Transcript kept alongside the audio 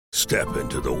Step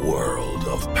into the world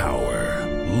of power,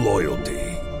 loyalty,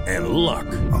 and luck.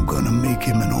 I'm gonna make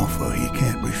him an offer he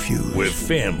can't refuse. With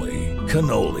family,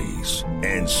 cannolis,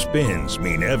 and spins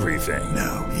mean everything.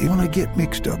 Now, you wanna get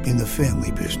mixed up in the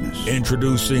family business.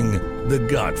 Introducing The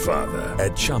Godfather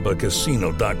at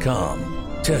ChumbaCasino.com.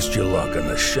 Test your luck in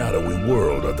the shadowy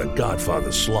world of The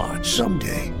Godfather slot.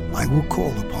 Someday, I will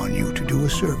call upon you to do a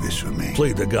service for me.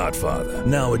 Play The Godfather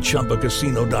now at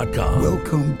ChumbaCasino.com.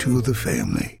 Welcome to the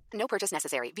family. No purchase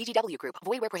necessary. VGW Group.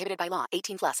 Void where prohibited by law.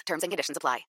 18 plus. Terms and conditions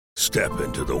apply. Step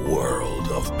into the world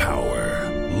of power,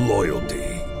 loyalty,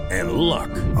 and luck.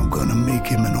 I'm gonna make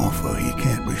him an offer he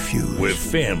can't refuse. With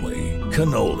family,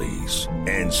 cannolis,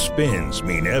 and spins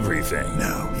mean everything.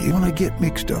 Now, you wanna get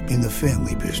mixed up in the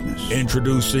family business.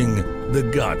 Introducing The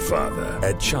Godfather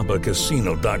at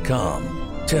ChumbaCasino.com.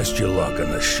 Test your luck in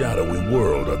the shadowy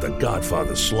world of The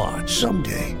Godfather slot.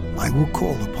 Someday, I will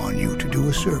call upon you to do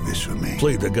a service for me.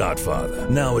 Play The Godfather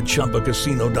now at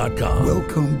ChumbaCasino.com.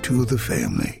 Welcome to the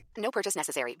family. No purchase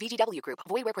necessary. VGW Group.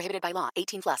 Void where prohibited by law.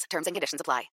 18 plus. Terms and conditions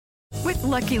apply. With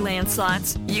Lucky Land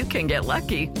Slots, you can get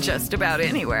lucky just about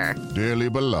anywhere. Dearly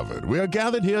beloved, we are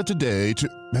gathered here today to...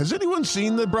 Has anyone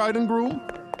seen the bride and groom?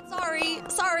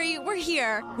 Sorry, we're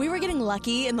here. We were getting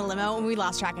lucky in the limo and we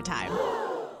lost track of time.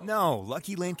 No,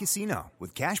 Lucky Land Casino,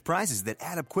 with cash prizes that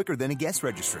add up quicker than a guest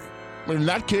registry. In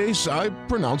that case, I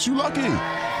pronounce you lucky.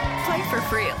 Play for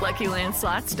free at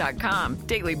LuckyLandSlots.com.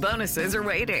 Daily bonuses are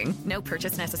waiting. No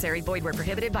purchase necessary. Void where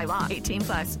prohibited by law. 18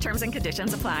 plus. Terms and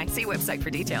conditions apply. See website for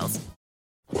details.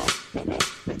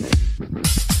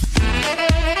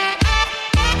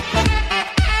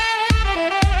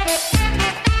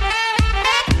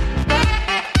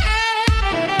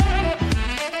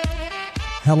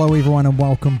 Hello everyone and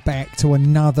welcome back to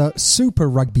another Super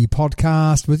Rugby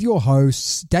podcast with your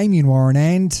hosts Damien Warren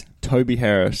and Toby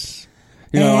Harris.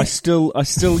 I still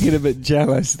get a bit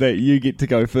jealous that you get to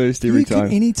go first every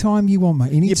time. Anytime you want,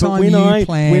 mate. Anytime when I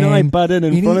butt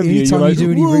in front of you, you're like,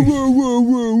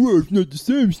 whoa, it's not the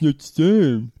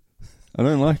same. I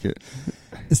don't like it.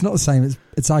 It's not the same.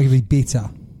 It's arguably better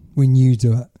when you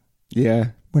do it. Yeah.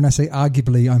 When I say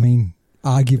arguably, I mean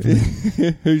arguably.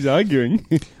 Who's arguing?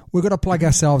 We've got to plug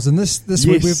ourselves, and this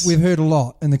week we've heard a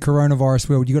lot in the coronavirus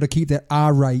world. You've got to keep that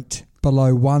R rate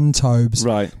below 1, Tobes.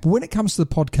 Right. But when it comes to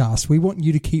the podcast, we want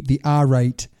you to keep the R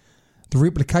rate, the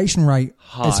replication rate,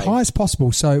 as high as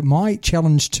possible. So my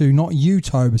challenge to not you,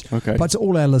 Tobes, but to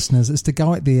all our listeners is to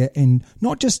go out there and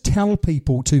not just tell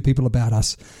two people about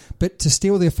us, but to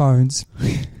steal their phones,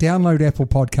 download Apple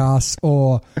Podcasts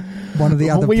or one of the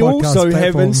other podcast platforms. We also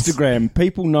have Instagram.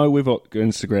 People know we've got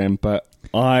Instagram, but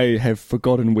I have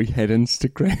forgotten we had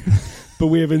Instagram. But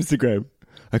we have Instagram.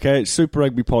 Okay, it's Super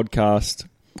Rugby Podcast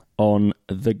on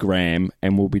the gram,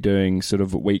 and we'll be doing sort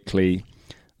of weekly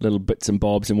little bits and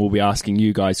bobs, and we'll be asking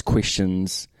you guys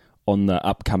questions on the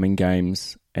upcoming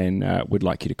games, and we'd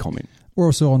like you to comment. We're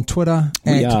also on Twitter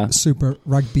at Super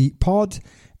Rugby Pod,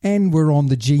 and we're on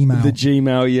the Gmail. The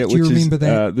Gmail, yeah. Do you remember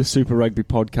that? The Super Rugby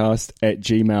Podcast at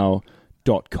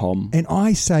gmail.com. And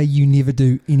I say you never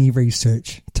do any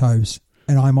research, Toes,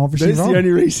 and I'm obviously wrong. That's the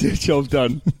only research I've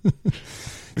done.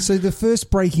 So the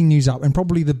first breaking news up, and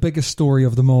probably the biggest story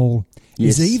of them all,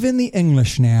 is even the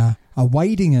English now are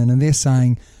wading in, and they're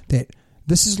saying that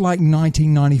this is like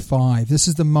 1995. This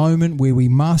is the moment where we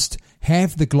must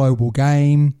have the global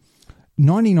game.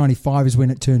 1995 is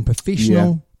when it turned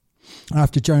professional.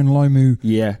 After Joan Lomu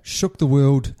shook the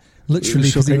world, literally,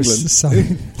 shook because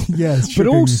England. But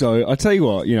also, I tell you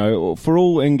what, for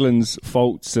all England's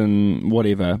faults and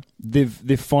whatever,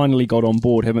 they've finally got on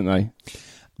board, haven't they?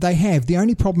 They have. The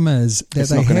only problem is that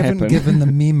they haven't given the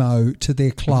memo to their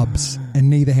clubs, and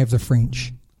neither have the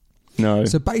French. No.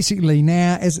 So basically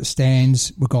now, as it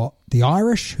stands, we've got the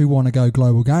Irish who want to go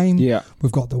global game. Yeah.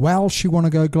 We've got the Welsh who want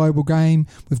to go global game.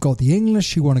 We've got the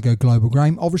English who want to go global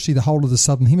game. Obviously, the whole of the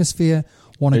Southern Hemisphere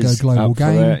want to go global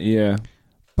game. That, yeah.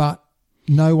 But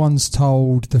no one's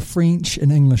told the French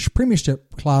and English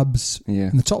Premiership clubs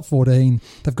in the top 14,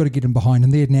 they've got to get them behind,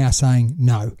 and they're now saying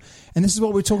no. And this is what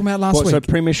we were talking about last week. So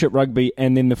Premiership Rugby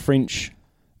and then the French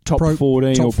top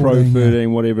 14 top or 14, Pro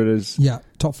 13, whatever it is. Yeah,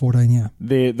 top 14, yeah.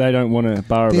 They don't want to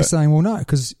borrow it. They're saying, well, no,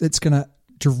 because it's going to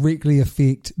directly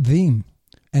affect them,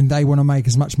 and they want to make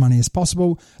as much money as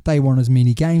possible. They want as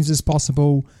many games as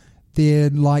possible. They're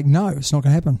like, no, it's not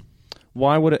going to happen.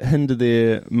 Why would it hinder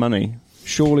their money?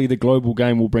 Surely the global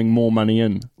game will bring more money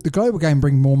in. The global game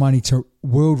bring more money to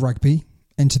world rugby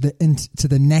and to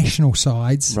the national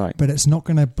sides, right? But it's not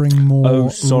going to bring more. Oh,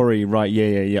 sorry, right?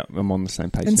 Yeah. I'm on the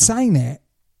same page. And saying that,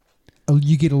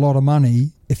 you get a lot of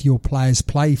money if your players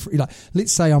play for. Like,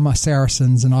 let's say I'm a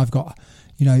Saracens and I've got,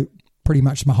 pretty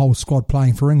much my whole squad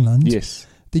playing for England, Yes.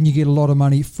 then you get a lot of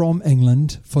money from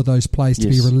England for those players to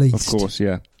be Yes, released. Of course,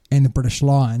 yeah. And the British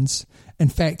Lions. In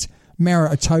fact, Mara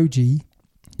Itoje,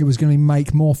 it was going to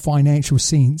make more financial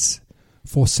sense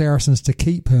for Saracens to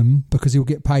keep him because he'll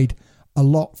get paid a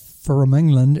lot from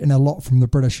England and a lot from the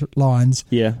British Lions.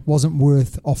 Yeah. Wasn't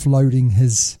worth offloading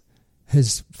his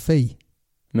fee.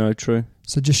 No, true.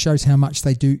 So it just shows how much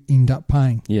they do end up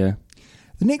paying. Yeah.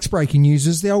 The next breaking news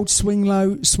is the old Swing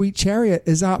Low Sweet Chariot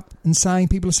is up and saying,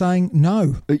 people are saying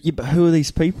no. Yeah, but who are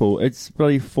these people? It's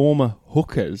bloody former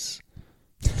hookers.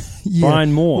 Yeah.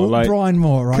 Brian Moore. Well, Brian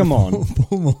Moore, right? Come on.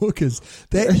 Former hookers.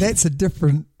 That's a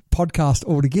different podcast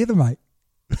altogether, mate.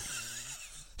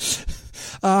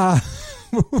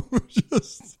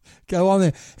 Just go on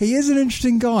there. He is an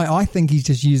interesting guy. I think he's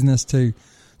just using this to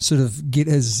sort of get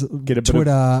a bit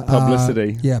Twitter of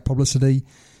publicity. Publicity.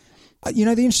 You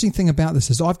know, the interesting thing about this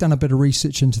is I've done a bit of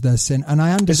research into this, and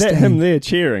I understand. Is that him there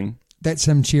cheering? That's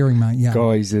him cheering, mate. Yeah.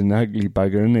 God, he's an ugly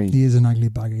bugger, isn't he? He is an ugly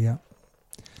bugger. Yeah.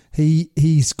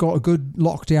 He's got a good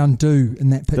lockdown do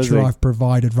in that picture I've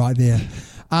provided right there.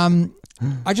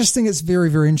 I just think it's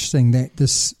very, very interesting that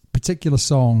this particular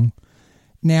song.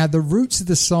 Now, the roots of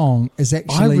the song is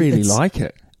actually. I really like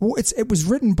it. Well, it was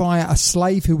written by a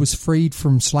slave who was freed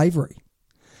from slavery.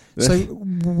 So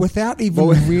without even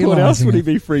realizing, what else would he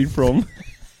be freed from?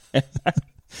 but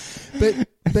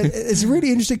it's really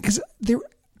interesting because there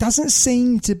doesn't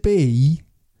seem to be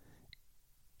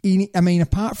any. I mean,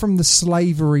 apart from the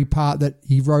slavery part that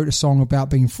he wrote a song about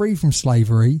being free from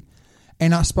slavery,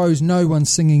 and I suppose no one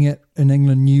singing it in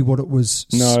England knew what it was.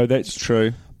 No, that's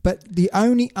true. But the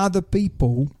only other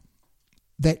people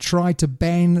that tried to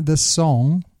ban this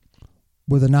song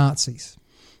were the Nazis.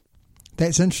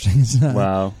 That's interesting, isn't it?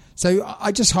 Wow. So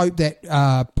I just hope that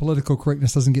political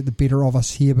correctness doesn't get the better of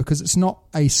us here, because it's not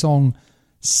a song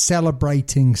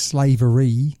celebrating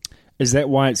slavery. Is that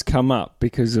why it's come up?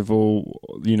 Because of all,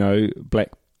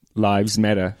 Black Lives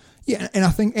Matter? Yeah, and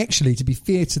I think actually, to be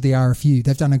fair to the RFU,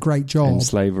 they've done a great job. And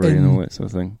slavery and all that sort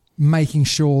of thing. Making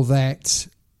sure that,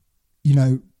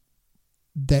 that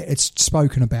it's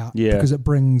spoken about. Yeah. Because it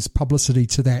brings publicity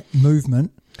to that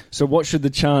movement. So what should the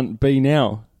chant be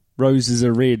now? Roses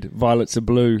are red, violets are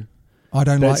blue. I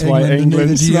don't That's like why England.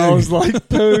 England smells like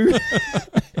poo.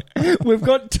 We've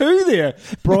got two there.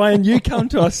 Brian, you come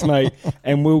to us, mate,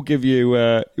 and we'll give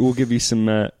you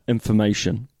some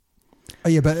information. Oh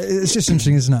yeah, but it's just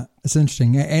interesting, isn't it? It's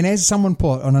interesting. And as someone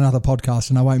put on another podcast,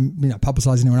 and I won't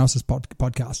publicise anyone else's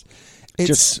podcast, it's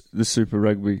just the Super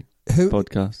Rugby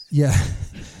podcast. Yeah,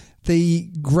 the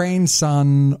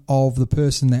grandson of the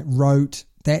person that wrote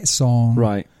that song,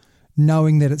 right?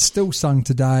 Knowing that it's still sung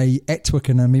today at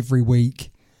Twickenham every week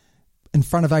in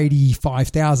front of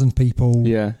 85,000 people,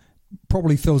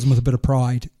 probably fills them with a bit of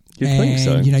pride. You'd think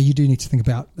so. You do need to think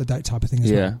about that type of thing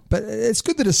as well. But it's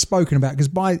good that it's spoken about, because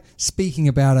by speaking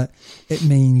about it, it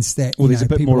means that there's a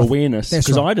bit more awareness.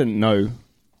 Because right. I didn't know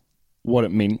what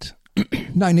it meant.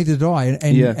 No, neither did I.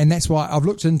 And that's why I've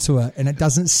looked into it, and it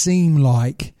doesn't seem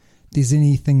like there's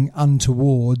anything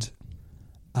untoward,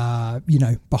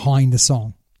 behind the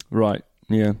song. Right,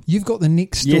 yeah. You've got the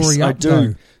next story up, I do.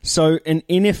 Though. So an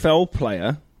NFL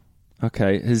player,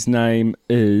 his name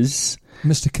is...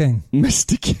 Mr. King.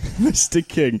 Mr.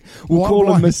 King. We'll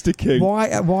call him Mr. King. Why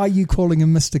are you calling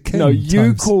him Mr. King? No,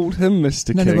 you called him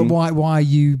Mr. King. No, but why are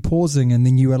you pausing, and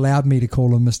then you allowed me to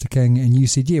call him Mr. King, and you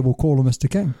said, yeah, we'll call him Mr.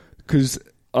 King? Because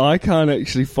I can't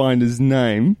actually find his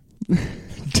name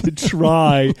to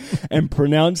try and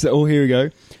pronounce it. Oh, here we go.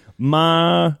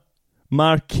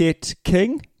 Marquette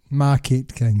King?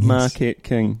 Marquette King, yes. Marquette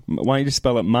King. Why don't you just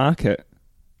spell it Market?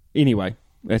 Anyway,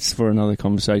 that's for another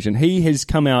conversation. He has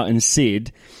come out and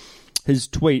said, his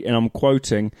tweet, and I'm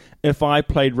quoting, "If I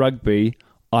played rugby,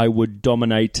 I would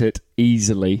dominate it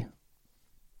easily."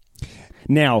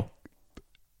 Now,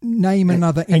 name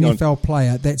another NFL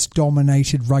player that's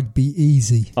dominated rugby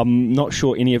easy. I'm not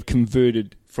sure any have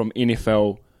converted from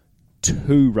NFL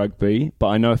to rugby, but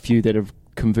I know a few that have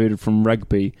converted from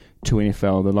rugby to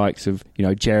NFL, the likes of,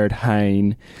 Jared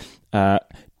Hayne. Did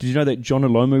you know that John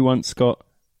Olomu once got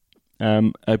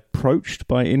approached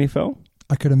by NFL?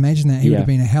 I could imagine that. He would have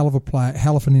been a hell of an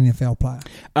NFL player.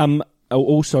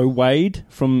 Also Wade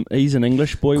he's an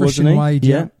English boy, Christian wasn't he? Wade,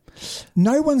 yeah.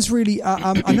 No one's really...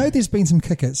 I know there's been some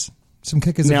kickers. Some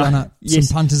kickers have done it. Yes,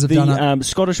 some punters have done it.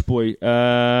 Scottish boy,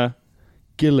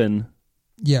 Gillen.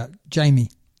 Yeah, Jamie.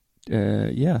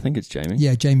 I think it's Jamie.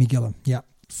 Yeah, Jamie Gillen. Yeah.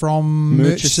 From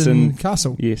Murchison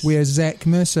Castle. Yes. Where Zach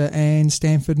Mercer and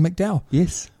Stanford McDowell.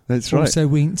 Yes, that's right. Also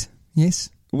went, yes.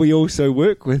 We also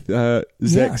work with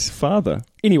Zach's father.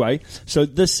 Anyway, so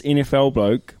this NFL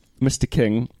bloke Mr.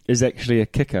 King, is actually a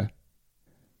kicker.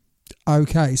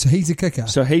 Okay, so he's a kicker.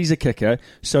 So he's a kicker.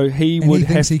 So he and would he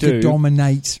thinks have he to could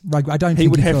dominate rugby. I don't He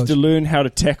think would he have could. to learn how to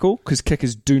tackle, because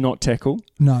kickers do not tackle.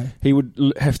 No. He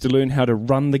would have to learn how to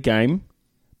run the game,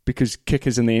 because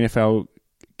kickers in the NFL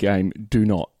game do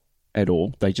not at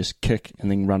all. They just kick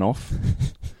and then run off.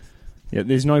 Yeah,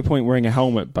 there's no point wearing a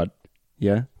helmet, but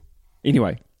yeah.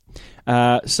 Anyway,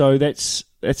 so that's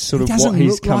sort of what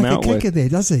he's come out with. He doesn't look like a kicker there,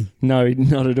 does he? No,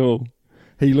 not at all.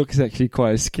 He looks actually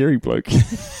quite a scary bloke.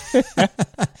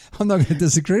 I'm not going to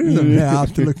disagree with him now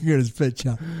after looking at his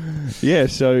picture. Yeah,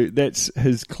 so that's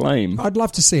his claim. I'd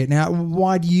love to see it. Now,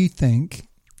 why do you think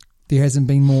there hasn't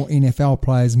been more NFL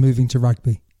players moving to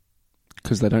rugby?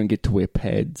 Because they don't get to wear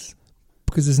pads.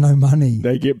 Because there's no money.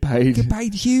 They get paid. They get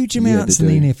paid huge amounts in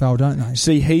the NFL, don't they?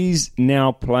 See, he's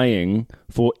now playing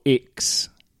for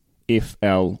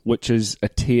XFL, which is a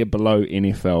tier below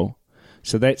NFL.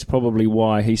 So that's probably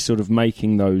why he's sort of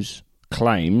making those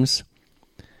claims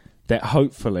that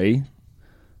hopefully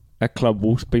a club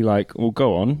will be like, well,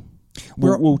 go on.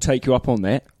 We'll take you up on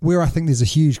that. Where I think there's a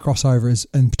huge crossover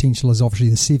and potential is obviously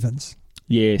the Sevens.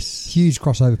 Yes. Huge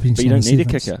crossover potential. But you don't need a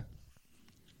Sevens. kicker.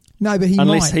 No, but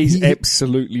Unless he's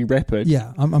absolutely rapid.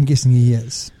 Yeah, I'm guessing he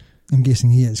is.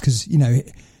 Because,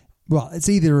 it's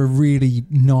either a really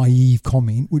naive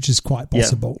comment, which is quite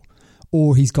possible,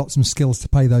 or he's got some skills to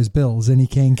pay those bills and he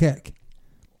can kick.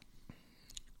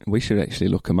 We should actually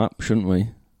look him up, shouldn't we?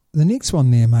 The next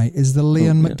one there, mate, is the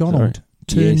Leon McDonald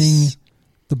turning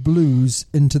the Blues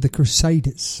into the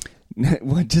Crusaders.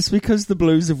 Well, just because the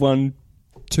Blues have won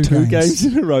two games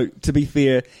in a row. To be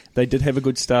fair, they did have a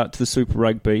good start to the Super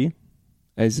Rugby,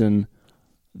 as in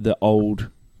the old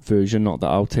version, not the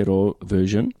Aotearoa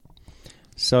version.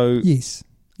 So yes,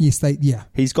 he's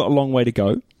got a long way to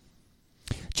go.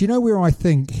 Do you know where I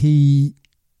think he?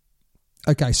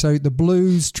 Okay, so the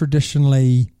Blues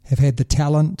traditionally have had the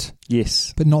talent,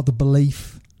 yes, but not the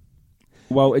belief.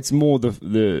 Well, it's more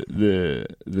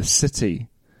the city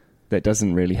that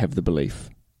doesn't really have the belief.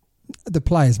 The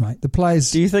players, mate. The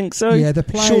players. Do you think so? Yeah, the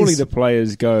players. Surely the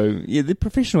players go, yeah, they're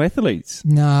professional athletes.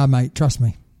 Nah, mate, trust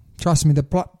me.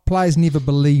 The players never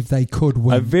believed they could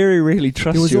win. I very rarely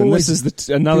trust you, and this is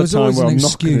another time where I'm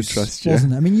not going to trust you.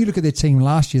 Wasn't it? I mean, you look at their team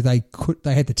last year, they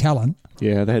had the talent.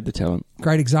 Yeah, they had the talent.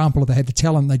 Great example of they had the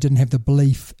talent, they didn't have the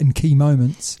belief in key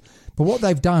moments. But what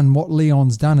they've done, what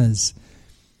Leon's done is,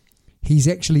 he's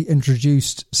actually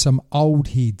introduced some old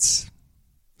heads,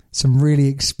 some really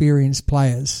experienced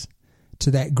players to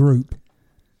that group.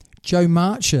 Joe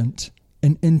Marchant,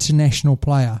 an international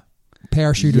player,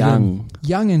 parachuted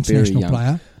young international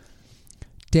player.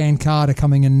 Dan Carter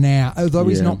coming in now, although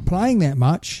he's not playing that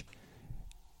much.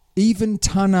 Even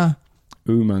Tana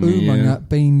Umaga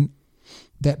being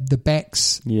the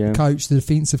backs coach, the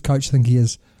defensive coach, I think he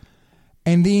is.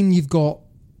 And then you've got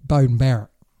Beauden Barrett.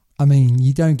 I mean,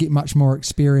 you don't get much more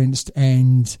experienced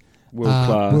and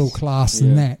world class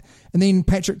than that. And then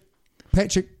Patrick.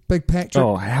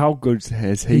 Oh, how good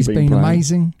has he been? He's been playing?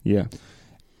 amazing. Yeah.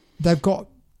 They've got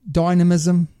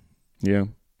dynamism. Yeah.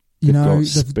 They've got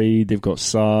speed, they've got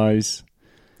size.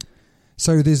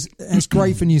 So it's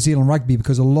great for New Zealand rugby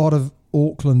because a lot of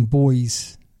Auckland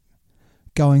boys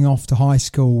going off to high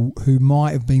school who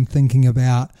might have been thinking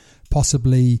about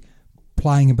possibly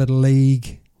playing a bit of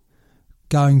league,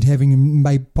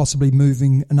 possibly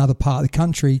moving another part of the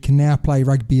country, can now play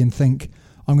rugby and think,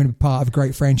 I'm going to be part of a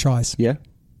great franchise. Yeah.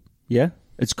 Yeah.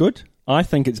 It's good. I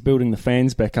think it's building the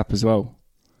fans back up as well.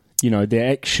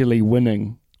 They're actually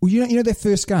winning. Well, you know their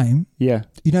first game? Yeah.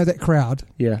 You know that crowd?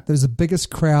 Yeah. That was the biggest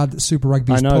crowd that Super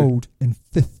Rugby has pulled in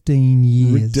 15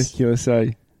 years. Ridiculous,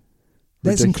 eh?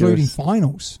 That's including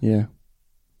finals. Yeah.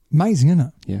 Amazing, isn't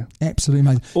it? Yeah. Absolutely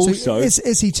amazing. Also, so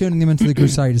is he turning them into the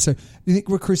Crusaders? So you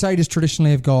think Crusaders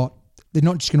traditionally have got, they're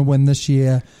not just going to win this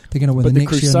year, they're going to win the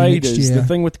next year and the next year. The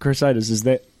thing with the Crusaders is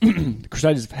that the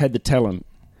Crusaders have had the talent,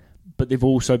 but they've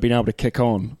also been able to kick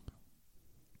on.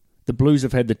 The Blues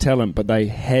have had the talent, but they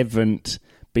haven't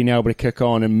been able to kick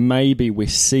on, and maybe we're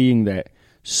seeing that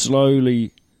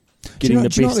slowly getting the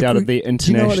best out of their international.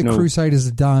 Do you know what the Crusaders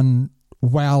have done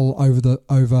well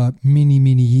over many,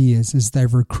 many years is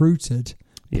they've recruited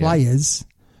players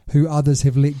who others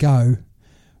have let go.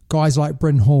 Guys like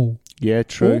Bryn Hall. Yeah,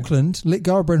 true. Auckland let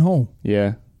go of Bryn Hall.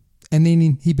 Yeah. And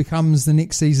then he becomes the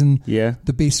next season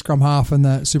the best scrum half in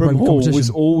the Super Rugby competition. Hall was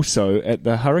also at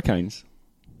the Hurricanes.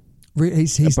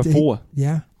 He's before.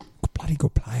 Bloody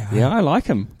good player. Yeah, I like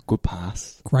him. Good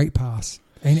pass. Great pass.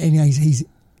 And he's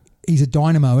a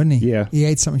dynamo, isn't he? Yeah. He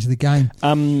adds something to the game.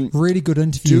 Really good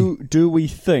interview. Do we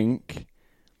think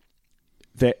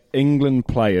that England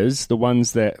players, the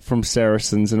ones that from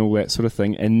Saracens and all that sort of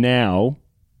thing, and now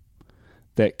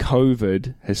that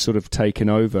COVID has sort of taken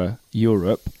over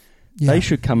Europe, they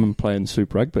should come and play in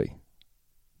Super Rugby.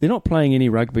 They're not playing any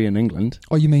rugby in England.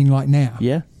 Oh, you mean like now?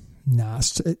 Yeah. Nah.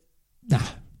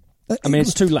 I mean,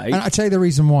 it's too late. And I tell you the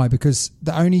reason why, because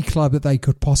the only club that they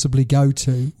could possibly go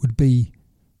to would be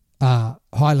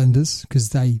Highlanders, because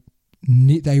they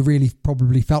really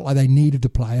probably felt like they needed the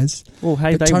players. Well,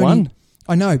 hey, they won.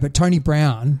 I know, but Tony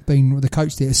Brown, being the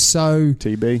coach there, is so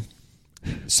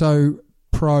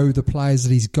pro the players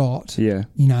that he's got. Yeah.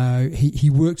 You know, he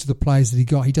works with the players that he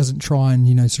got. He doesn't try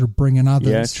and, sort of bring in others.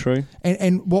 Yeah, true.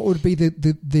 And what would be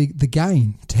the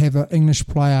gain to have an English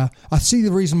player? I see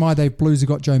the reason why Blues have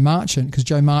got Joe Marchant, because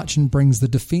Joe Marchant brings the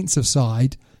defensive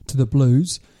side to the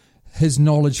Blues, his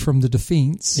knowledge from the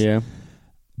defence. Yeah.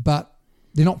 But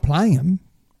they're not playing him.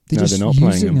 They're not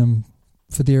using him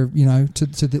for their,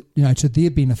 to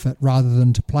their benefit rather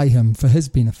than to play him for his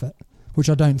benefit, which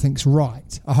I don't think's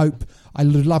right. I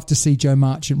would love to see Joe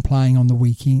Marchant playing on the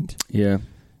weekend. Yeah.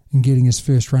 And getting his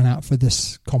first run out for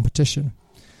this competition.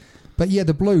 But yeah,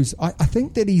 the Blues, I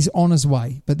think that he's on his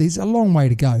way, but there's a long way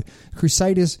to go.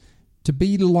 Crusaders, to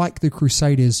be like the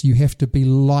Crusaders, you have to be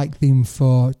like them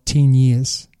for 10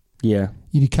 years. Yeah.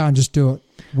 You can't just do it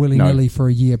willy-nilly for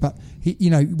a year. But,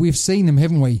 we've seen them,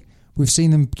 haven't we? We've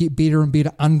seen them get better and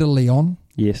better under Leon.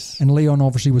 Yes. And Leon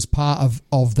obviously was part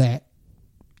of that,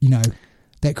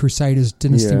 that Crusaders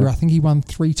dynasty where I think he won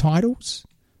 3 titles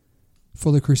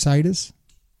for the Crusaders.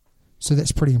 So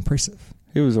that's pretty impressive.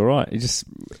 He was all right. He just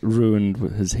ruined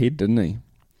his head, didn't he?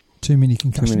 Too many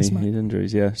concussions, Too many mate. head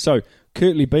injuries, yeah. So,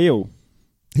 Kurtley Beale.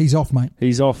 He's off, mate.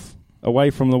 He's off.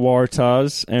 Away from the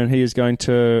Waratahs, and he is going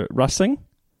to Russing.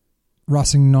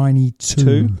 Russing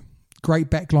 92.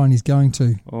 Great backline he's going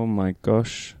to. Oh, my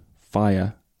gosh.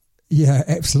 Fire. Yeah,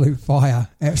 absolute fire.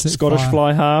 Absolute Scottish fire.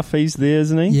 fly half, he's there,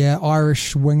 isn't he? Yeah,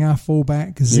 Irish winger,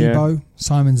 fullback, Zebo,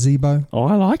 Simon Zebo. Oh,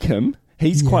 I like him.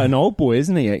 He's quite an old boy,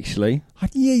 isn't he, actually?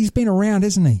 Yeah, he's been around,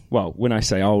 hasn't he? Well, when I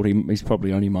say old, he's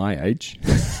probably only my age.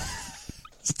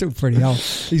 Still pretty old.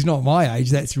 He's not my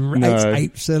age. That's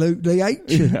absolutely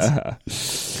ancient.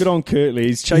 Good on Kurtley.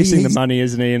 He's chasing the money,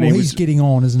 isn't he? And he's getting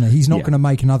on, isn't he? He's not going to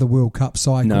make another World Cup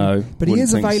cycle. No, but he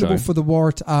is available for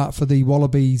the for the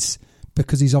Wallabies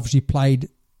because he's obviously played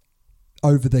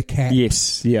over the cap.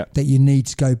 Yes, yeah. That you need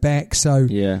to go back. So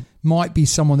might be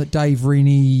someone that Dave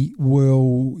Rennie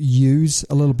will use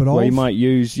a little bit of. Well, he might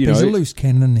use, he's a loose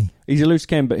cannon, isn't he? He's a loose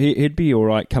cannon, but he'd be all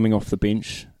right coming off the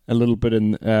bench a little bit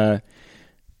in...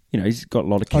 he's got a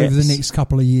lot of caps. Over the next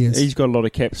couple of years. He's got a lot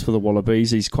of caps for the Wallabies.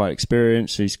 He's quite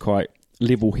experienced. He's quite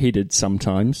level-headed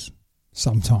sometimes.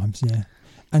 Sometimes, yeah.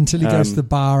 Until he goes to the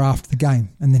bar after the game.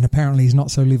 And then apparently he's not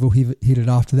so level-headed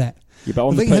after that. Yeah, but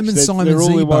on the pitch, they're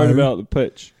all worried about the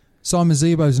pitch. Simon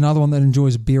Zebo's another one that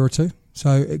enjoys a beer or two.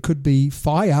 So it could be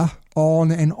fire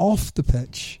on and off the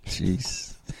pitch.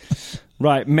 Jeez.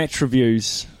 Right, match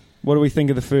reviews. What do we think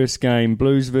of the first game?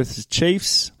 Blues versus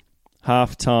Chiefs.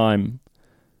 Half-time.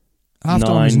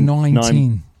 Half-time was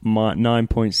 9-10. 9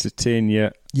 points to 10, yeah.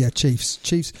 Yeah,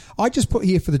 Chiefs. I just put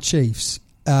here for the Chiefs,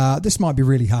 this might be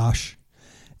really harsh.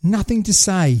 Nothing to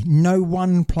say. No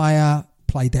one player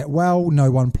played that well. No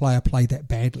one player played that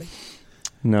badly.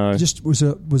 No. It just was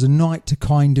a night to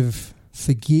kind of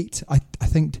forget. I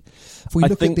think if we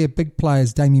look at their big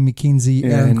players, Damien McKenzie,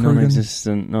 Aaron Cruden.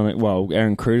 Non-existent.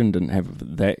 Aaron Cruden didn't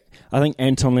have that. I think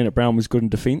Anton Leonard-Brown was good in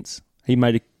defence. He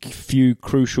made a few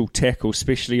crucial tackles,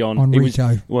 especially on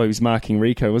Rico. He was marking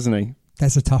Rico, wasn't he?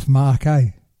 That's a tough mark,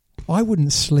 eh? I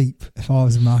wouldn't sleep if I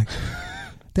was a mark.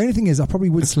 The only thing is, I probably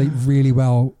would sleep really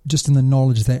well just in the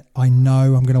knowledge that I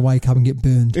know I'm going to wake up and get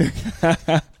burned.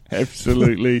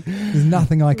 Absolutely. There's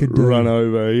nothing I could do. Run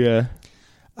over, yeah.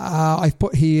 I've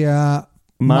put here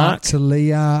Mark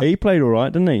Talia. He played all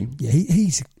right, didn't he? Yeah,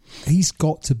 he's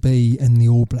got to be in the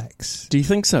All Blacks. Do you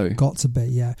think so? Got to be,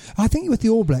 yeah. I think with the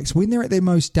All Blacks, when they're at their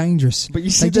most dangerous... But you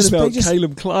said that about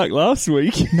Caleb Clark last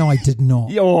week. No, I did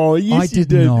not. Oh, yes, I did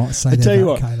not say that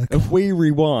about Caleb Clark. If we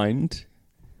rewind...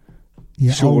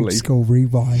 Yeah, surely. Old school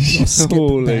rewind. Or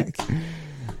skip back.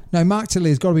 No, Mark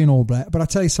Tilley's got to be an All Black. But I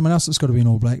tell you someone else that's got to be an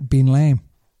All Black, Ben Lamb.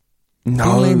 No.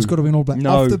 Ben Lamb's got to be an All Black.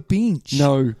 No. Off the bench.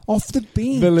 No. Off the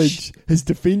bench. Village. His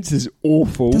defence is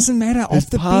awful. Doesn't matter. Off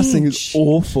the bench. His passing is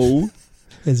awful.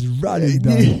 His running,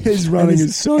 though. His running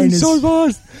is so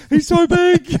fast. He's so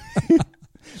big.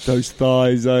 Those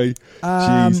thighs, eh?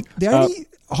 Jeez. The only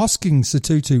Hoskins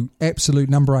Satutu, absolute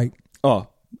number 8. Oh.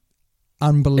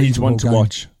 Unbelievable He's one to game.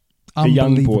 watch.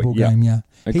 Unbelievable a young boy. game, yeah.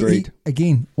 Agreed. He,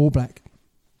 again, All Black.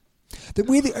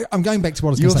 I'm going back to what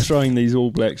I was You're going to say. throwing these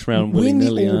All Blacks round When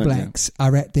willy-nilly, the All aren't you? Blacks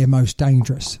are at their most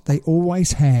dangerous, they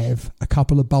always have a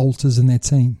couple of bolters in their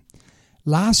team.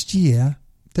 Last year,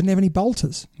 didn't have any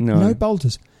bolters. No.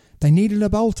 bolters. They needed a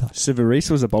bolter.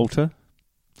 Severis was a bolter.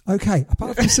 Okay,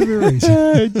 apart from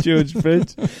Severis. George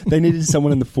Bridge. They needed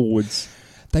someone in the forwards.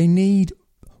 They need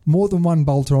more than one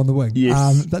bolter on the wing.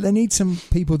 Yes. But they need some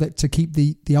people to keep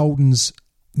the Oldens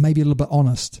maybe a little bit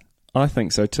honest. I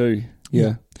think so too.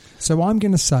 Yeah. So I'm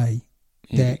going to say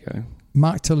Here that we go.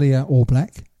 Mark Talia, All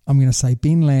Black. I'm going to say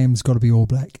Ben Lamb's got to be All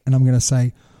Black. And I'm going to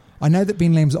say, I know that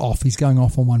Ben Lamb's off. He's going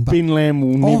off on one. But Ben Lamb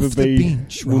will never off be. the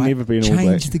bench, will right? never be an All Black.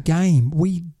 Change the game.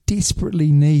 We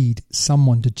desperately need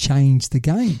someone to change the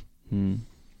game.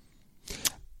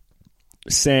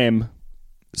 Sam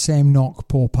Knock,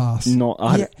 poor pass.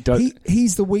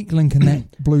 He's the weak link in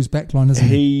that Blues backline, isn't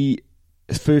he?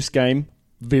 First game,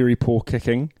 very poor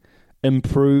kicking.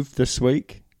 Improved this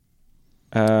week,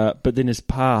 but then his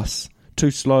pass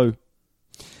too slow.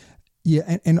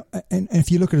 Yeah, and if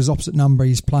you look at his opposite number,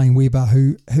 he's playing Weber,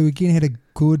 who again had a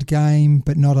good game,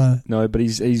 but not a... No, but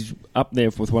he's up there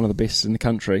with one of the best in the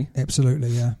country. Absolutely,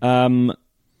 yeah.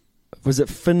 Was it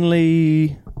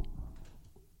Finley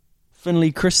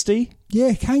Christie? Yeah,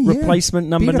 okay, yeah. Replacement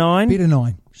number 9? Better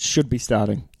 9. Should be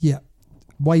starting. Yeah.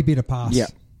 Way better pass. Yeah.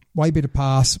 Way better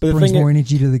pass. But brings more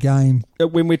energy to the game.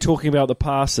 When we're talking about the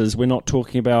passes, we're not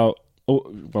talking about...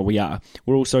 Well, we are.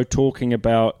 We're also talking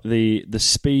about the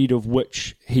speed of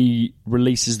which he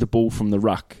releases the ball from the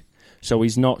ruck. So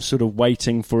he's not sort of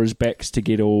waiting for his backs to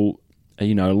get all,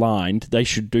 lined. They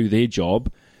should do their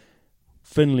job.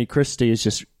 Finley Christie is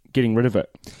just getting rid of it.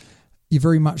 You're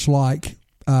very much like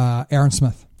Aaron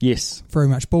Smith. Yes. Very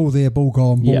much. Ball there, ball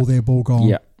gone, ball there, ball gone.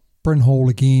 Yeah. Bryn Hall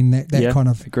again, that kind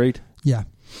of... Agreed. Yeah.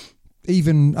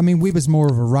 Even, Weber's more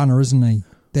of a runner, isn't he,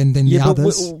 than the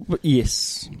others? But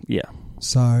yes. Yeah.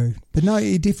 So, but no,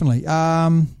 definitely.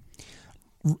 Akira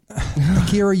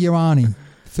Ioane,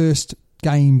 first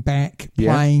game back,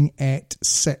 playing at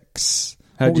 6.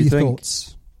 What were your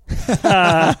thoughts?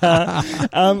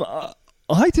 I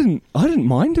didn't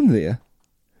mind him there.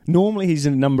 Normally he's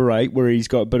in number 8 where he's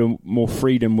got a bit of more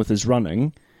freedom with his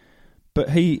running, but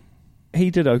he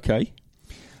did okay.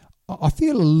 I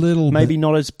feel a little maybe bit,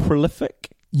 not as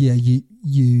prolific. Yeah, you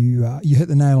hit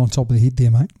the nail on top of the head there,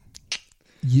 mate.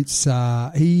 It's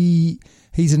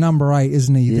he's a number 8,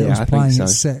 isn't he? That was playing at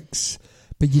 6.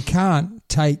 But you can't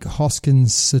take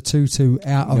Hoskins Satutu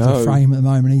out of the frame at the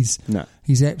moment.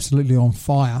 He's absolutely on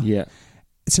fire. Yeah.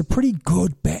 It's a pretty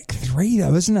good back 3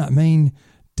 though, isn't it? I mean,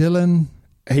 Dylan,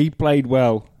 he played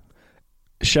well.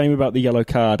 Shame about the yellow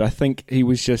card. I think he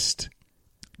was just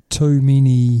too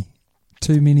many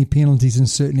penalties in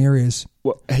certain areas.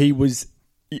 Well, he was.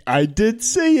 I did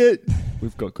see it.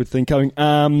 We've got a good thing coming.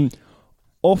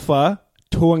 Offa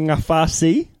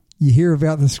Tuangafasi. You hear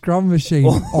about the scrum machine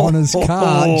on his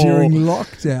car during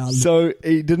lockdown. So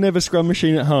he didn't have a scrum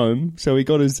machine at home, so he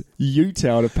got his ute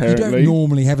out apparently. You don't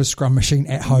normally have a scrum machine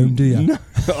at home, do you? No,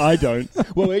 I don't.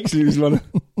 Well, actually, it was one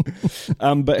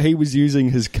of... but he was using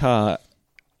his car,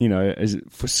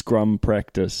 for scrum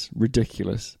practice.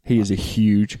 Ridiculous. He is a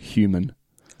huge human.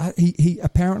 He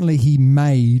apparently he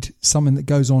made something that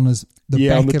goes on as the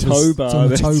back on the of tow his bar. on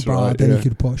the tow bar right, that he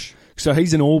could push. So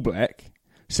he's an All Black.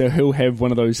 So he'll have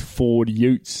one of those Ford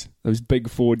utes, those big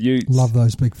Ford utes. Love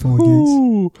those big Ford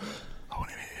utes. I want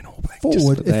to be an All Black.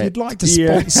 Ford, if you'd like to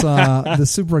sponsor the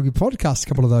Super Rugby podcast, a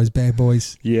couple of those bad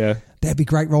boys. Yeah. That'd be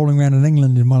great rolling around in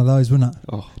England in one of those, wouldn't it?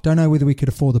 Oh. Don't know whether we could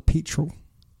afford the petrol.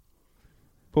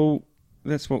 Well,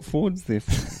 that's what Ford's there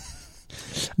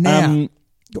for. Now,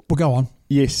 we'll go on.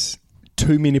 Yes.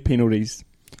 Too many penalties.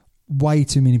 Way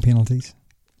too many penalties.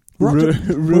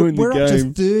 Ruined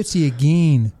the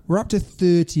game. We're up to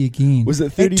 30 again. Was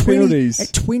it 30 penalties?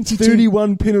 At 22,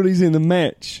 31 penalties in the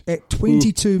match. At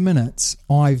 22 minutes,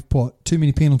 I've put too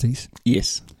many penalties.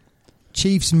 Yes.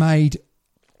 Chiefs made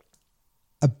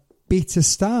a better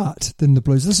start than the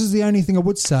Blues. This is the only thing I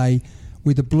would say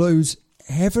where the Blues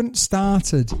haven't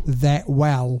started that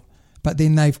well, but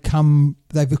then they've kind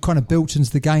of built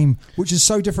into the game, which is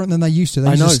so different than they used to.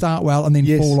 They used to start well and then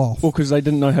fall off. Well, because they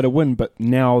didn't know how to win, but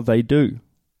now they do.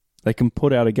 They can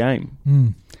put out a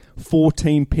game.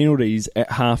 14 penalties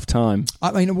at half time.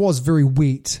 I mean, it was very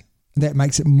wet. That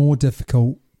makes it more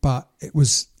difficult, but it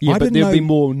was... Yeah, but there'd be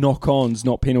more knock-ons,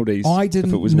 not penalties. I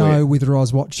didn't if it was know wet. whether I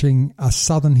was watching a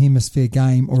Southern Hemisphere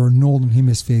game or a Northern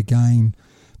Hemisphere game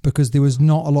because there was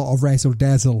not a lot of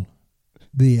razzle-dazzle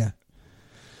there.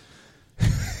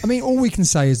 I mean, all we can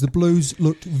say is the Blues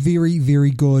looked very,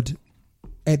 very good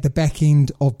at the back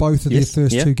end of both of their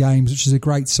first 2 games, which is a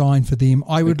great sign for them.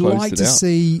 I would like to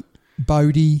see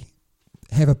Bodie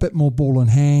have a bit more ball in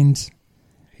hand.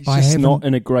 He's just not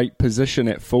in a great position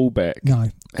at fullback. No.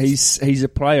 He's a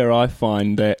player I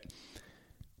find that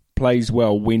plays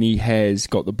well when he has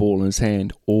got the ball in his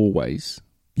hand, always.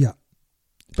 Yeah.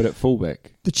 But at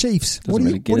fullback, the Chiefs. What are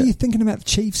you thinking about the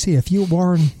Chiefs here? If you're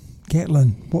Warren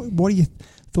Gatlin, what are your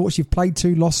thoughts? You've played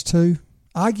 2, lost 2.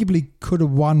 Arguably could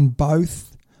have won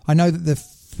both. I know that the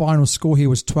final score here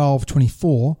was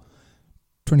 12-24.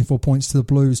 24 points to the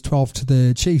Blues, 12 to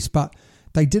the Chiefs, but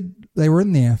they were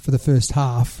in there for the first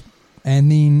half, and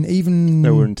then even... They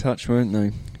were in touch, weren't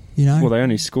they? You know? Well, they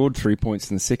only scored 3 points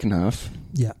in the second half.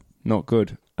 Yeah. Not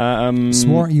good.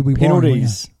 You'd be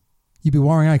penalties. You'd be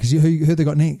worrying, because who they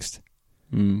got next?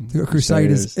 They got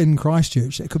Crusaders in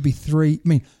Christchurch. That could be 3... I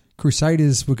mean,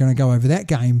 Crusaders were going to go over that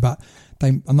game, but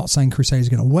I'm not saying Crusaders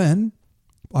are going to win.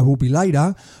 I will be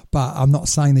later, but I'm not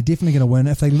saying they're definitely going to win.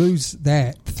 If they lose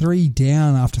that 3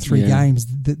 down after 3 games,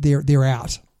 they're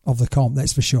out of the comp,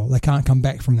 that's for sure. They can't come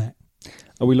back from that.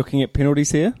 Are we looking at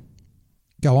penalties here?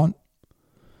 Go on.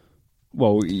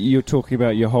 Well, you're talking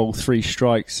about your whole 3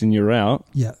 strikes and you're out.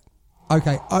 Yeah.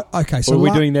 Okay. So or are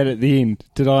we doing that at the end?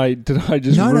 Did I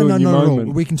just ruin your moment?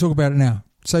 No. We can talk about it now.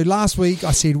 So last week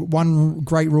I said one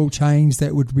great rule change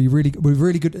that would be really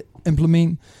good to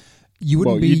implement. You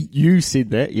wouldn't be. You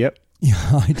said that, yep. Yeah,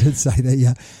 I did say that,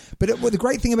 yeah. But the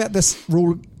great thing about this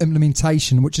rule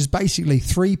implementation, which is basically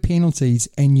 3 penalties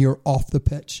and you're off the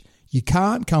pitch, you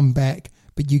can't come back,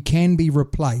 but you can be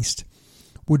replaced,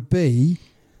 would be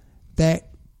that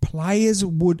players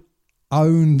would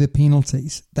own the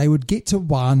penalties. They would get to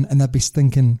 1 and they'd be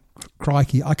thinking,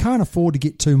 crikey, I can't afford to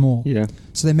get 2 more. Yeah.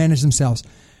 So they manage themselves.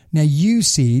 Now, you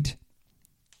said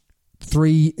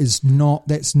 3 that's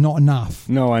not enough.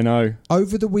 No, I know.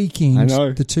 Over the weekend,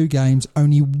 the 2 games,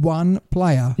 only 1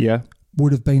 player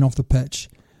would have been off the pitch,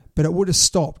 but it would have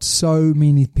stopped so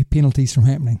many penalties from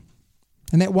happening.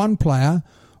 And that 1 player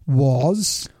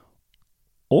was...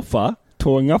 Ofa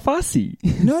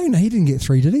Toingafasi. No, he didn't get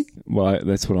 3, did he? Well,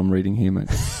 that's what I'm reading here, mate.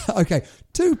 Okay,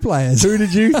 2 players. Who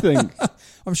did you think?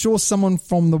 I'm sure someone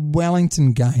from the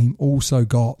Wellington game also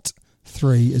got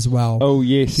 3 as well. Oh,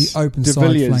 yes. The open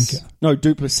side flanker. No,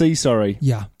 Duplessis, sorry.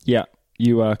 Yeah. Yeah,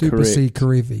 you are Duplessis, correct.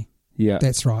 Karevi. Yeah.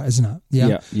 That's right, isn't it? Yeah.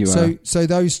 Yeah, you are. So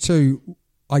those 2,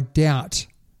 I doubt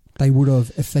they would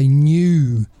have, if they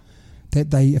knew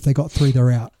that if they got 3,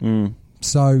 they're out.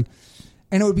 So,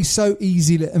 and it would be so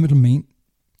easy to implement.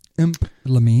 Yeah,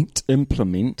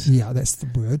 that's the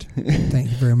word.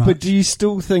 Thank you very much. But do you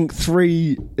still think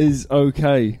 3 is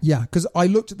okay? Yeah, because I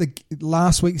looked at the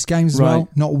last week's games as well.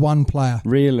 Not 1 player.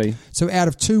 Really? So out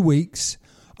of 2 weeks,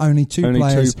 only two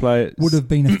players would have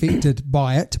been affected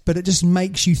by it. But it just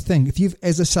makes you think. If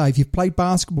you've played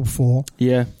basketball before,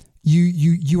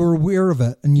 you are aware of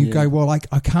it, and you go, well, I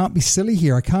can't be silly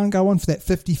here. I can't go on for that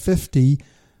 50-50.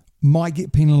 Might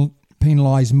get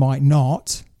penalised, might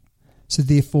not. So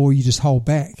therefore, you just hold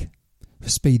back,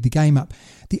 speed the game up.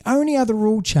 The only other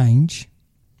rule change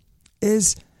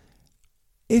is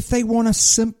if they want to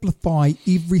simplify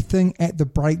everything at the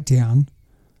breakdown,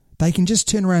 they can just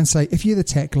turn around and say, if you're the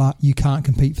tackler, you can't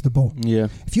compete for the ball. Yeah.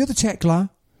 If you're the tackler...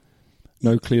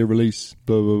 No clear release,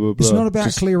 blah, blah, blah, blah. It's not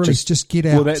about clear release, just get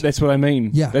out. Well, that's what I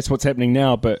mean. Yeah. That's what's happening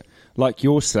now. But like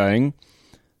you're saying,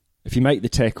 if you make the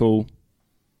tackle,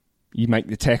 you make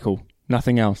the tackle.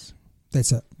 Nothing else.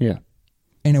 That's it. Yeah.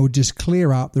 And it would just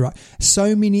clear up the right.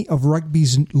 So many of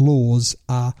rugby's laws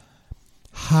are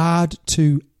hard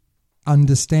to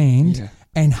understand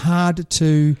and hard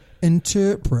to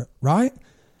interpret, right?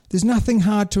 There's nothing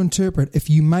hard to interpret. If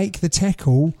you make the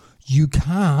tackle, you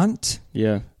can't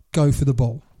go for the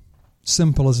ball.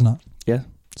 Simple, isn't it? Yeah.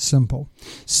 Simple.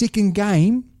 Second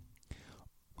game,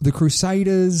 the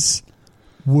Crusaders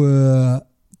were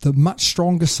the much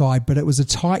stronger side, but it was a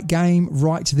tight game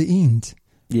right to the end.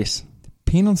 Yes.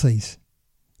 Penalties.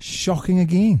 Shocking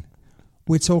again.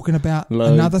 We're talking about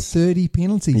Loads. Another 30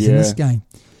 penalties in this game.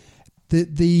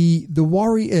 The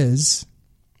worry is,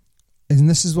 and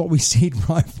this is what we said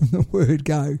right from the word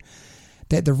go,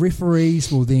 that the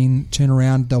referees will then turn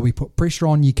around, they'll be put pressure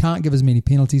on, you can't give as many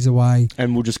penalties away.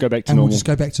 And we'll just go back to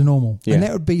normal. Yeah. And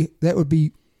that would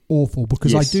be awful,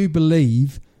 because I do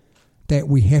believe that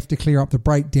we have to clear up the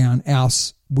breakdown,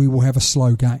 else we will have a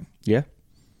slow game. Yeah.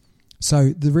 So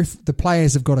the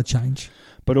players have got to change.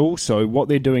 But also, what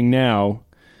they're doing now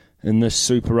in this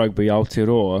Super Rugby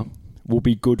Aotearoa will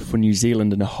be good for New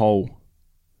Zealand in a whole.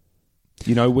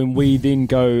 You know, when we then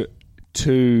go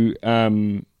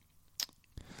to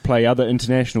play other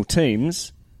international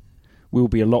teams, we'll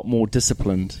be a lot more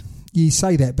disciplined. You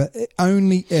say that, but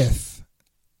only if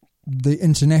the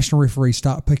international referees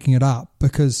start picking it up,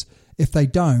 because if they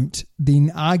don't, then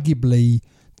arguably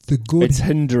it's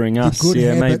hindering us. The good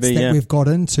habits maybe, that we've got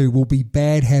into will be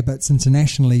bad habits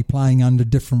internationally playing under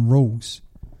different rules.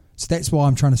 So that's why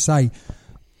I'm trying to say,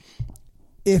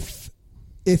 if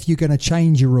you're going to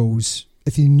change your rules,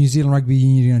 if you're New Zealand Rugby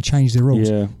Union, you're going to change their rules,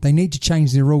 they need to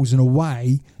change their rules in a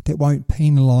way that won't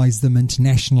penalise them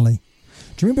internationally.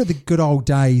 Do you remember the good old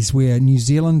days where New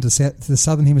Zealand, the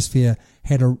Southern Hemisphere,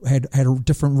 had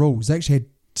different rules? They actually had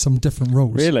some different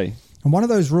rules. Really? And one of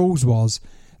those rules was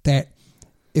that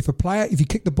if you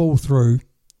kicked the ball through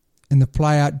and the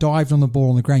player dived on the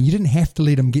ball on the ground, you didn't have to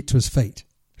let him get to his feet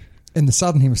in the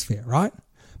Southern Hemisphere, right?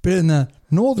 But in the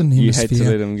Northern Hemisphere,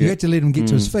 you had to let him get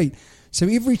to his feet. So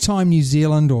every time New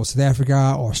Zealand or South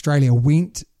Africa or Australia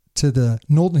went to the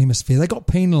Northern Hemisphere, they got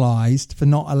penalised for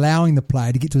not allowing the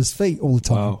player to get to his feet all the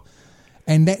time. Wow.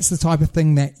 And that's the type of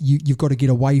thing that you've got to get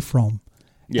away from.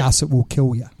 Yeah. Else it will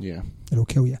kill you. Yeah. It'll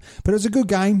kill you. But it was a good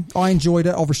game. I enjoyed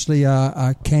it. Obviously,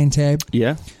 Cantab.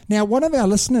 Yeah. Now, one of our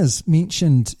listeners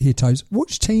mentioned here, Toes,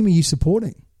 which team are you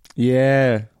supporting?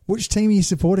 Yeah. Which team are you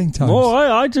supporting, Toes? Well,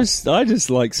 I just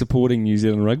like supporting New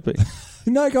Zealand rugby.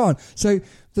 No, go on. So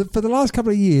for the last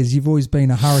couple of years, you've always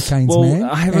been a Hurricanes man.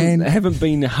 I haven't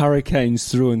been Hurricanes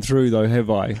through and through, though, have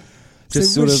I?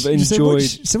 Just sort of enjoyed.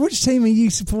 So which team are you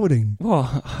supporting?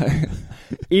 Well,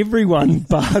 everyone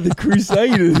bar the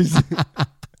Crusaders.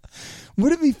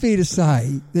 Would it be fair to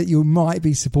say that you might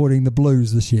be supporting the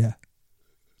Blues this year?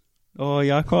 Oh,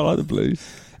 yeah, I quite like the Blues.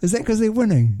 Is that because they're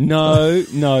winning? No,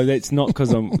 that's not because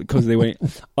they're winning.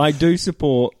 I do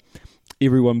support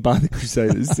everyone bar the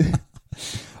Crusaders.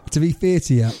 To be fair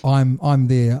to you, I'm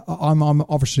there. I'm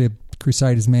obviously a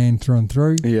Crusaders man through and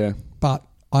through. Yeah. But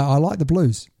I like the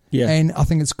Blues. Yeah. And I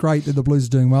think it's great that the Blues are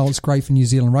doing well. It's great for New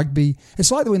Zealand rugby.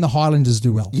 It's like when the Highlanders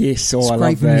do well. Yes, I love that. It's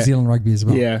great for New Zealand rugby as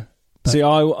well. Yeah. But see,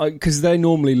 because they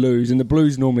normally lose, and the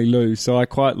Blues normally lose, so I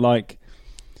quite like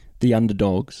the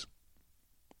underdogs.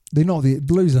 They're not the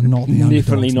Blues are not the underdogs.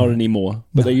 Definitely not anymore,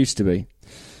 but they used to be.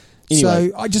 Anyway.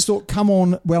 So I just thought, come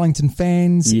on, Wellington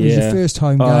fans. Yeah. It was your first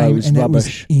home game, and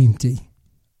rubbish. It was empty.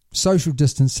 Social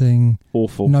distancing.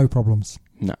 Awful. No problems.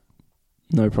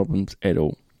 No problems at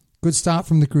all. Good start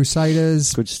from the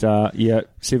Crusaders. Good start, yeah.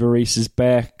 Severis is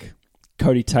back.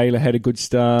 Cody Taylor had a good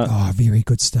start. Oh, very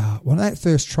good start. Well, that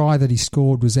first try that he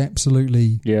scored was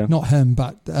absolutely, not him,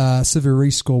 but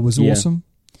Severis' score was awesome.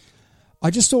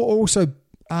 I just thought also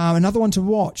another one to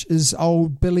watch is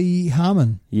old Billy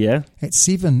Harmon. Yeah. At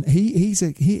 7. He's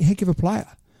a heck of a player.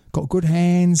 Got good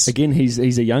hands. Again, he's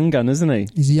a young gun, isn't he?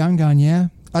 He's a young gun, yeah.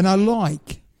 And I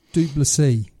like Du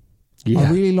Plessis. Yeah.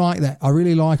 I really like that.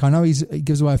 I know he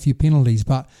gives away a few penalties,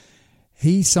 but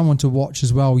he's someone to watch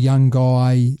as well. Young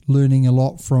guy, learning a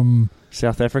lot from...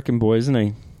 South African boy, isn't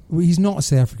he? Well, he's not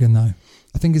South African, though.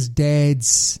 I think his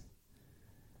dad's...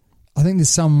 I think there's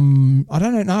some... I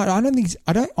don't know.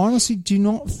 I honestly do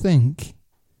not think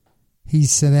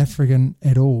he's South African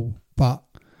at all, but...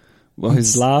 Well,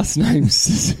 his last name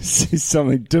says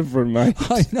something different, mate.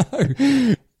 I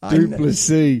know. Du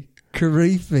Plessis.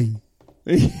 Karifi.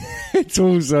 It's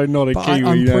also not a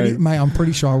Kiwi name. Mate, I'm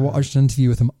pretty sure I watched an interview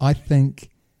with him. I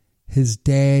think his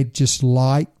dad just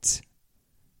liked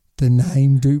the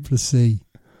name Du Plessis.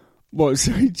 What,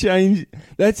 so he changed...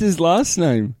 That's his last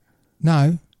name?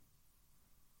 No,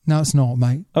 it's not,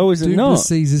 mate. Oh, is it not? Du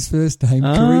Plessis is his first name.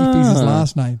 Karifi's his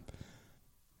last name.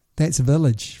 That's a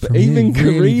village. From even Karifi,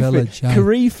 really village,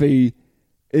 Karifi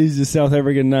is a South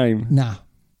African name. Nah.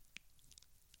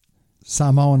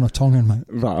 Samoan or Tongan, mate.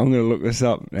 Right, I'm going to look this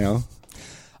up now.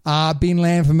 Ben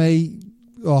Lamb for me.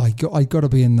 Oh, I got to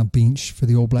be in the bench for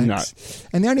the All Blacks. No.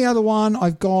 And the only other one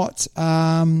I've got,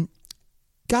 Garden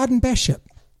Bishop.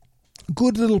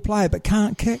 Good little player, but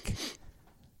can't kick.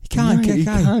 He can't kick. He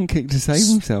can't kick to save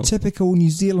himself. Typical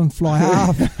New Zealand fly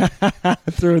half.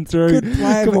 Through and through. Good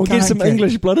player, Come on, get some kick.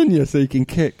 English blood in you so you can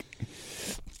kick.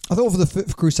 I thought for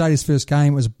Crusaders' first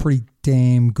game, it was a pretty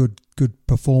damn good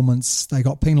performance. They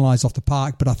got penalised off the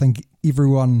park, but I think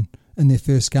everyone in their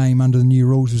first game under the new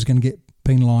rules was going to get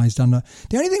penalised under.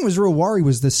 The only thing that was a real worry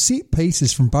was the set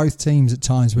pieces from both teams at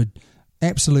times were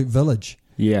absolute village.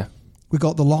 Yeah. We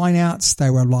got the lineouts. They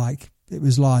were like, it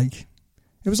was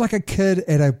like a kid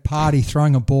at a party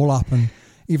throwing a ball up and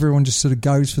everyone just sort of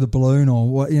goes for the balloon or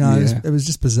what, it was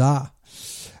just bizarre.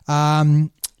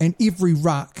 And every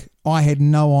ruck, I had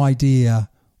no idea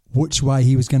which way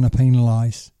he was going to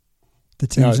penalise the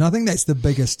teams. No. And I think that's the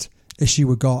biggest issue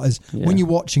we've got is when you're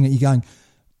watching it, you're going,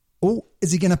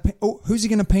 who's he going to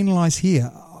penalise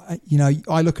here?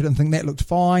 I look at it and think that looked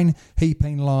fine. He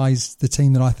penalised the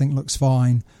team that I think looks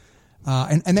fine.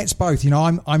 And that's both.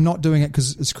 I'm not doing it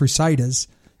because it's Crusaders.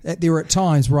 there were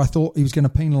times where I thought he was going to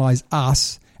penalise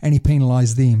us, and he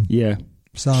penalised them. Yeah.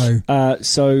 So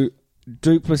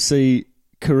Duplessis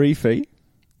Karifi.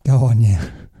 Go on, yeah.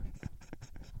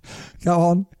 Go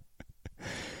on.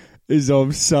 Is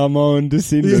of Samoan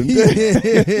descendant.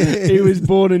 He was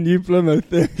born in New Plymouth.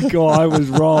 God, I was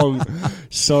wrong.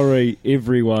 Sorry,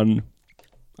 everyone.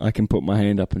 I can put my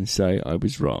hand up and say I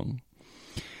was wrong.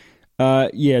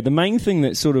 The main thing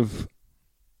that sort of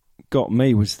got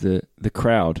me was the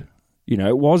crowd. You know,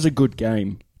 it was a good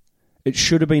game. It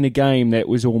should have been a game that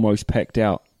was almost packed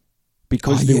out.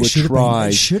 Because there were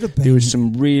tries. There was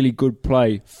some really good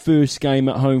play. First game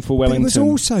at home for Wellington. But it was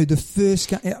also the first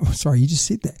game. Sorry, you just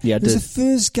said that. Yeah, it was the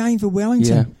first game for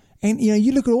Wellington. Yeah. And,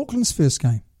 you look at Auckland's first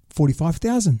game,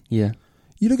 45,000. Yeah.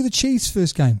 You look at the Chiefs'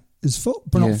 first game, it's full,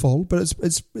 but not full, but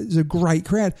it's a great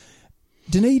crowd.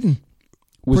 Dunedin,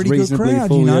 was pretty good crowd,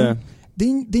 full, Yeah.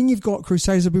 Then you've got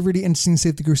Crusaders. It'll be really interesting to see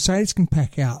if the Crusaders can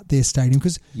pack out their stadium,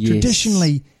 because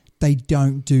traditionally they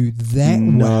don't do that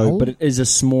well. No, but it is a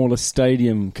smaller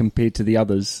stadium compared to the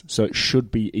others, so it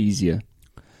should be easier.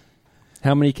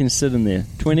 How many can sit in there?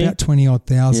 20? About 20-odd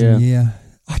thousand, yeah.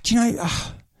 Do you know,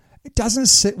 it doesn't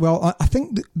sit well. I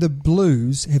think the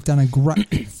Blues have done a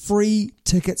great... free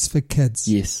tickets for kids.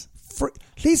 Yes.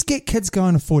 Let's get kids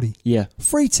going to footy. Yeah.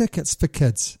 Free tickets for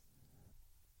kids.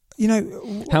 You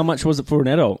know... How much was it for an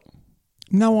adult?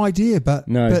 No idea, but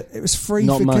it was free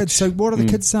for kids. So what are the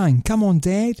kids saying? Come on,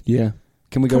 Dad. Yeah.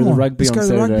 Can we go to the rugby on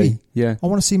Saturday? Rugby. Yeah. I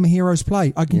want to see my heroes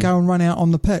play. I can go and run out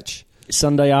on the pitch.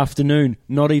 Sunday afternoon,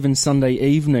 not even Sunday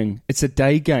evening. It's a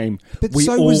day game. But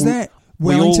was that.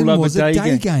 Wellington was a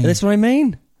day game. That's what I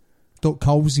mean. Thought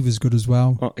Colsey was good as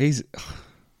well. Oh,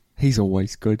 he's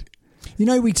always good. You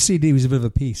know, we said he was a bit of a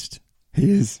pest.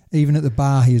 He is. Even at the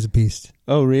bar, he was a pest.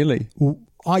 Oh, really? Well,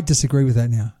 I disagree with that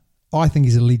now. I think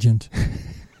he's a legend.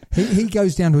 he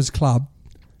goes down to his club,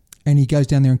 and he goes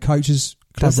down there and coaches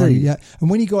club rugby. Yeah. And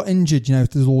when he got injured,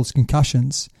 with all his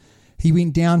concussions, he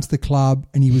went down to the club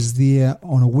and he was there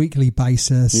on a weekly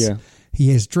basis. Yeah.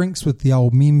 He has drinks with the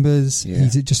old members. Yeah.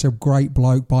 He's just a great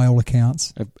bloke by all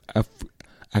accounts.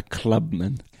 A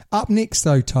clubman. Up next,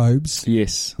 though, Tobes.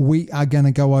 Yes. We are going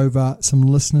to go over some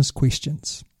listeners'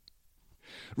 questions.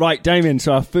 Right, Damien.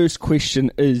 So our first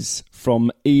question is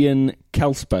from Ian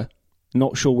Kalsper.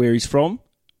 Not sure where he's from.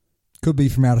 Could be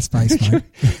from outer space, mate.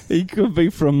 He could be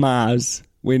from Mars.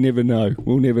 We'll never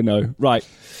know. Right.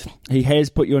 He has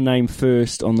put your name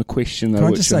first on the question, though.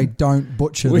 Can I just say, don't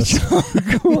butcher this? Which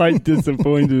I'm quite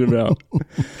disappointed about.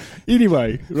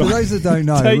 Anyway. For those that don't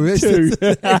know,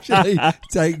 actually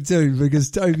take two,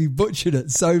 because Toby butchered it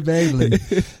so badly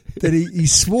that he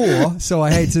swore, so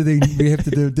we have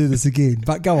to do this again.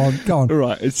 But go on. All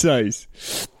right, it says...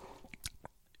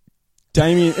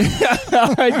 Damien,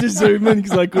 I had to zoom in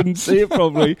because I couldn't see it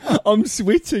properly. I'm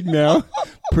sweating now.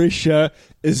 Pressure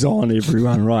is on,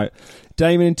 everyone. Right.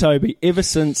 Damien and Toby, ever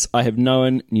since I have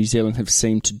known, New Zealand have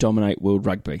seemed to dominate world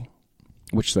rugby,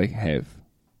 which they have,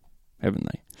 haven't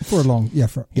they? For a long,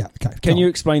 okay. Can you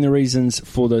explain the reasons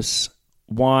for this,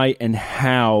 why and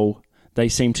how they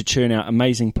seem to churn out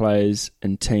amazing players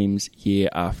and teams year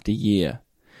after year?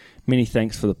 Many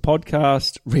thanks for the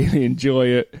podcast. Really enjoy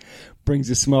it.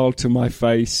 Brings a smile to my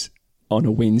face on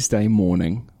a Wednesday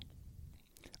morning.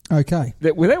 Okay.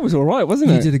 That was all right,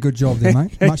 wasn't it? You did a good job there,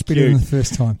 mate. Much better than the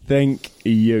first time. Thank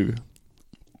you.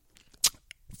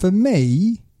 For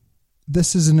me,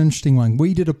 this is an interesting one.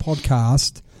 We did a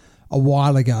podcast a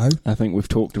while ago. I think we've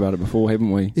talked about it before,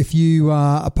 haven't we? If you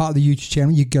are a part of the YouTube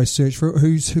channel, you can go search for it.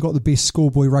 Who got the best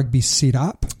schoolboy rugby set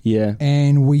up? Yeah.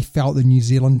 And we felt that New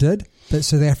Zealand did. But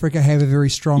South Africa have a very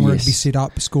strong rugby set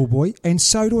up, schoolboy. And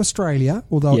so do Australia,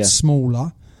 although it's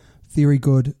smaller. Very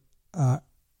good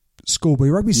schoolboy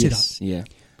rugby set up. Yeah.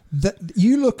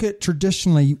 You look at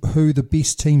traditionally who the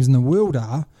best teams in the world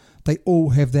are, they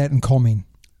all have that in common.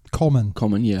 Common,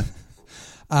 yeah.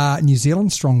 New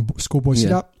Zealand, strong schoolboy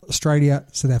set up. Australia,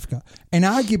 South Africa. And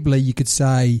arguably you could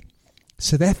say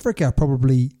South Africa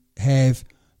probably have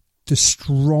the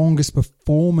strongest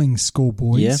performing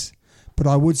schoolboys. Yeah. But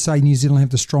I would say New Zealand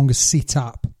have the strongest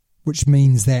setup, which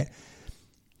means that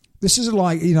this is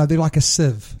like, they're like a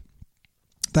sieve.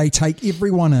 They take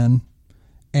everyone in,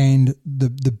 and the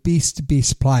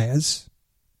best players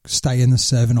stay in the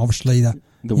sieve, and obviously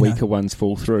the weaker ones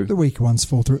fall through. The weaker ones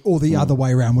fall through, or the other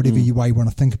way around, whatever way you want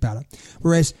to think about it.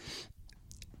 Whereas,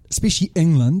 especially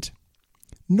England,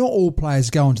 not all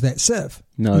players go into that sieve.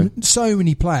 No. So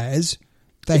many players,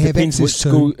 they have access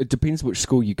to... It depends which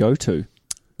school you go to.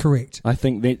 Correct. I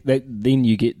think that then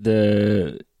you get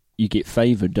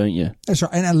favoured, don't you? That's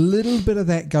right, and a little bit of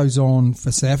that goes on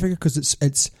for South Africa because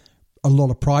it's a lot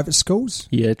of private schools.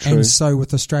 Yeah, true. And so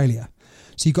with Australia.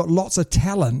 So you've got lots of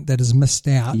talent that is missed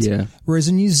out. Yeah. Whereas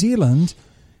in New Zealand,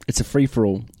 it's a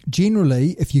free-for-all.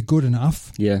 Generally, if you're good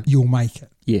enough, you'll make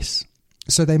it. Yes.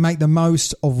 So they make the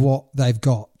most of what they've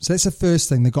got. So that's the first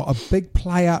thing. They've got a big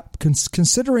player,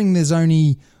 considering there's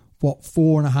only,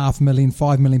 4.5 million,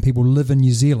 5 million people live in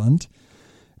New Zealand.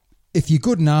 If you're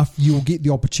good enough, you'll get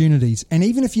the opportunities. And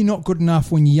even if you're not good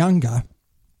enough when you're younger,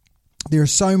 there are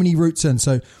so many routes in.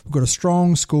 So we've got a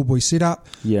strong schoolboy setup.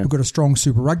 Yeah. We've got a strong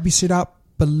Super Rugby setup.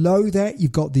 Below that,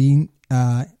 you've got the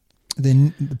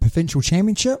provincial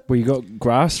championship. Well, you got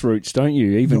grassroots, don't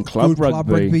you? Even club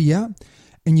rugby. Yeah.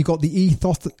 And you got the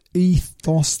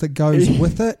ethos that goes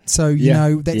with it. So, you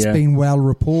know, that's been well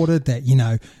reported that, you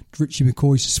know, Richie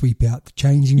McCaw used to sweep out the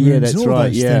changing rooms and all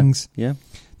those things. Yeah.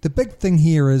 The big thing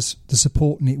here is the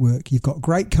support network. You've got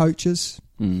great coaches,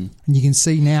 and you can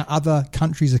see now other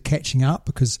countries are catching up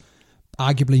because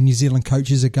arguably New Zealand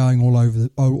coaches are going all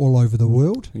over the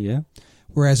world. Yeah.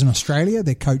 Whereas in Australia,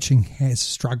 their coaching has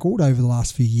struggled over the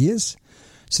last few years.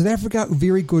 South Africa,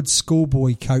 very good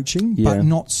schoolboy coaching, but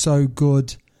not so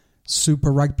good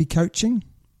Super Rugby coaching.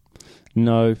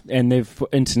 No, and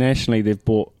internationally they've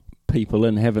brought people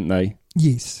in, haven't they?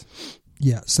 Yes.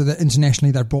 Yeah, so that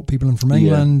internationally they've brought people in from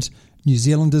England, New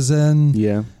Zealanders in.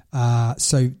 Yeah.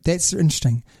 So that's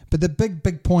interesting. But the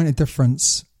big point of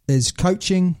difference is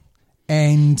coaching,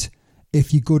 and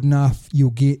if you're good enough,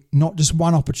 you'll get not just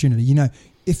one opportunity. You know,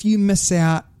 if you miss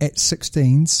out at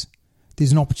 16s,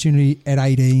 there's an opportunity at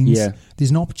 18s. Yeah.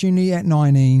 There's an opportunity at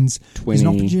 19s. There's an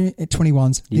opportunity at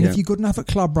 21s. Then if you're good enough at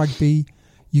club rugby,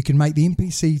 you can make the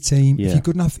NPC team. If you're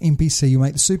good enough at NPC, you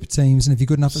make the super teams. And if you're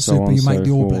good enough at super, you make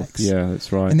the All Blacks. Yeah,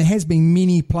 that's right. And there has been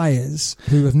many players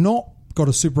who have not got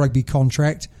a Super Rugby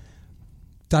contract,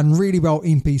 done really well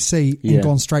NPC, and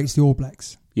gone straight to the All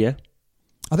Blacks. Yeah.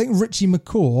 I think Richie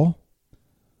McCaw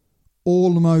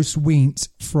almost went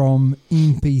from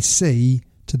NPC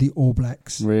to the All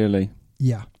Blacks. Really?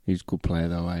 Yeah. He's a good player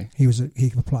though, eh? He was a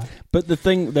heck of a player. But the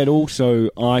thing that also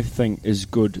I think is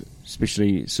good,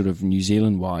 especially sort of New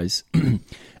Zealand-wise,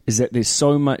 is that there's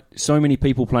so many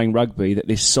people playing rugby that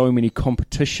there's so many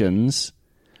competitions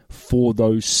for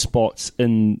those spots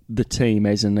in the team,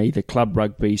 as in either club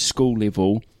rugby, school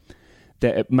level,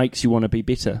 that it makes you want to be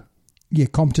better. Yeah,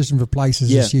 competition for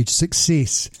places is huge.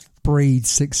 Success breeds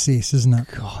success, isn't it?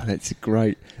 God, that's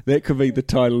great. That could be the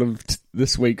title of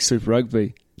this week's Super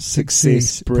Rugby.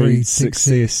 Success breeds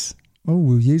success. Oh,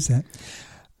 we'll use that.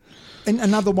 And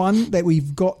another one that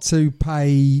we've got to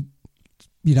pay,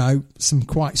 you know, some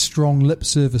quite strong lip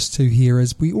service to here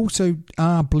is we also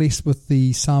are blessed with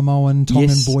the Samoan,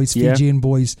 Tongan boys, Fijian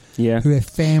boys who have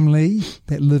family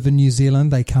that live in New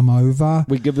Zealand. They come over.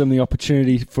 We give them the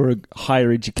opportunity for a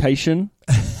higher education.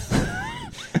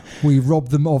 We rob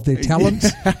them of their talent.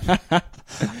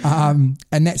 And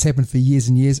that's happened for years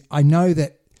and years. I know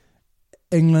that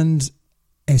England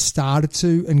has started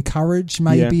to encourage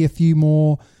maybe a few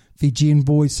more Fijian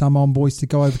boys, Samoan boys to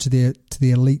go over to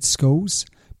the elite schools.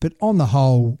 But on the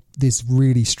whole, there's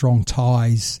really strong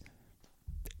ties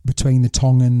between the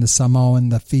Tongan, the Samoan,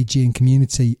 the Fijian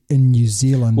community in New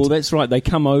Zealand. Well, that's right. They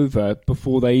come over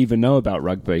before they even know about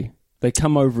rugby. They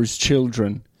come over as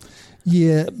children.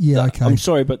 Yeah, okay. I'm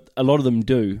sorry, but a lot of them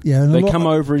do. Yeah, they come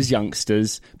over as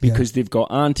youngsters because they've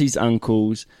got aunties,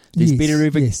 uncles. There's better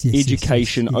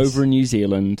education over in New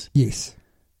Zealand. Yes.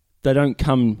 They don't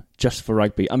come just for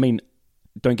rugby. I mean,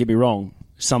 don't get me wrong,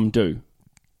 some do.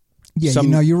 Yeah,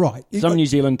 you're right. Some New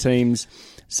Zealand teams,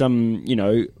 some,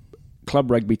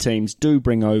 club rugby teams do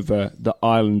bring over the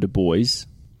Islander boys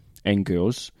and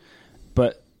girls,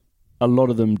 but a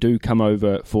lot of them do come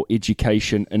over for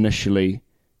education initially.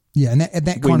 Yeah, and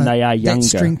that kind of that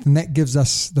strength, and that gives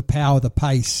us the power, the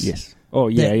pace. Yes. Oh,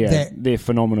 yeah. They're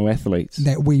phenomenal athletes.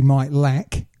 That we might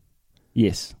lack.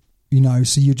 Yes.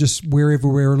 So you're just, wherever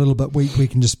we're a little bit weak, we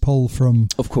can just pull from...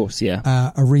 Of course,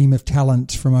 yeah. A ream of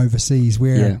talent from overseas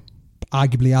where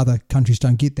arguably other countries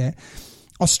don't get that.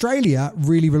 Australia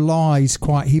really relies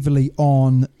quite heavily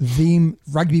on them,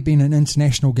 rugby being an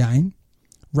international game,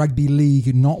 rugby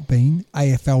league not being,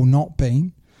 AFL not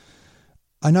being.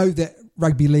 I know that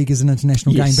rugby league is an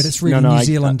international game, but it's really New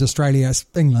Zealand, Australia,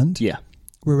 England. Yeah.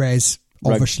 Whereas,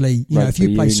 obviously, if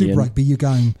you play Super Rugby, you're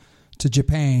going to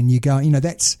Japan. You go,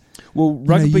 that's... Well,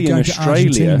 rugby in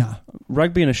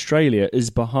Australia is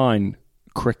behind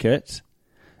cricket.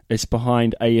 It's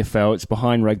behind AFL. It's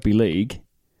behind rugby league.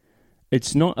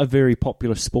 It's not a very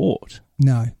popular sport.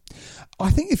 No. I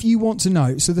think if you want to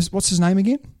know... So what's his name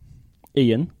again?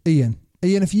 Ian.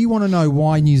 Ian, if you want to know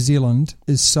why New Zealand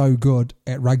is so good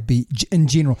at rugby in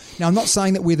general, now I'm not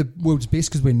saying that we're the world's best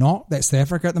because we're not. That's South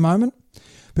Africa at the moment.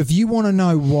 But if you want to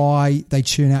know why they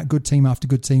churn out good team after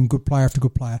good team, good player after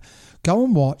good player, go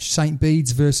and watch St.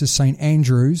 Bede's versus St.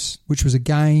 Andrews, which was a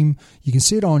game. You can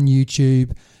see it on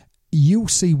YouTube. You'll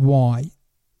see why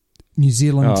New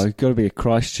Zealand... Oh, it's got to be a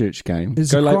Christchurch game.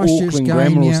 It's go a like Christchurch Auckland game,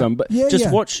 Grammar or yeah. something. But Yeah, just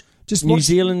yeah. watch Just New watch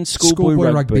Zealand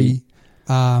schoolboy rugby.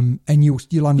 And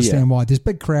you'll understand why. There's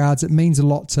big crowds. It means a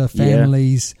lot to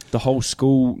families. The whole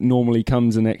school normally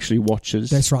comes and actually watches.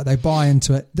 That's right. They buy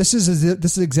into it. This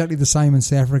is exactly the same in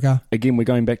South Africa. Again, we're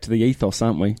going back to the ethos,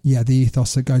 aren't we? Yeah, the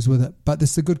ethos that goes with it. But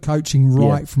there's the good coaching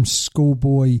right from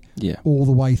schoolboy all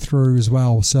the way through as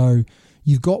well. So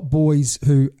you've got boys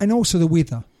who, and also the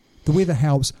weather. The weather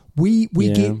helps. We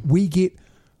get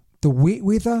the wet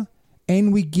weather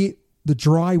and we get the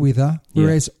dry weather,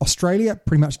 whereas Australia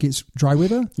pretty much gets dry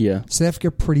weather. Yeah. South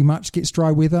Africa pretty much gets dry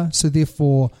weather. So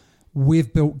therefore,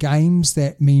 we've built games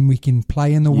that mean we can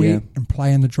play in the wet and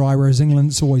play in the dry, whereas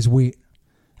England's always wet.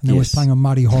 And they're always playing on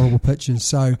muddy, horrible pitches.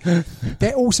 So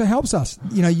that also helps us.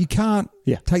 You know, you can't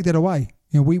take that away.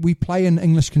 You know, we play in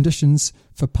English conditions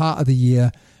for part of the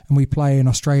year and we play in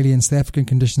Australian and South African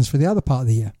conditions for the other part of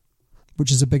the year,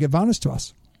 which is a big advantage to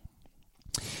us.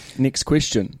 Next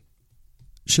question.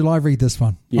 Shall I read this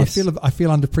one? Yes. I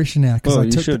feel under pressure now because I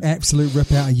took the absolute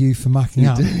rip out of you for mucking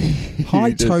up.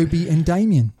 Hi, Toby and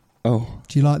Damien. Oh.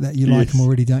 Do you like that? You like them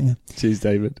already, don't you? Cheers,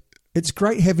 David. It's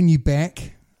great having you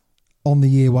back on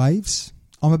the airwaves.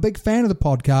 I'm a big fan of the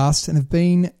podcast and have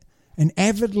been an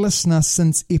avid listener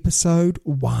since episode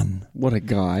 1. What a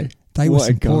guy. They were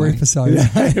some poor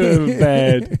episodes. They were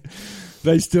bad.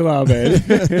 They still are, man.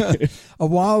 A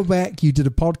while back, you did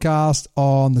a podcast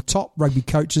on the top rugby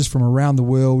coaches from around the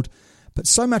world, but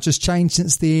so much has changed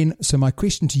since then. So my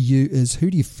question to you is, who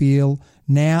do you feel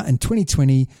now in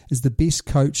 2020 is the best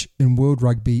coach in world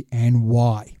rugby and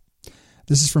why?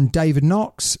 This is from David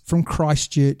Knox from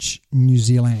Christchurch, New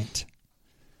Zealand.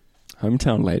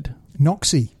 Hometown lad.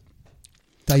 Knoxy.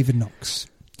 David Knox.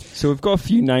 So we've got a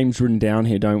few names written down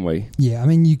here, don't we? Yeah, I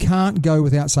mean, you can't go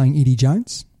without saying Eddie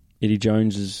Jones. Eddie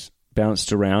Jones has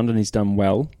bounced around and he's done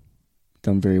well.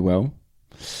 Done very well.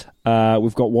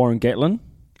 We've got Warren Gatlin.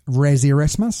 Razzie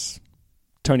Erasmus.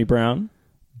 Tony Brown.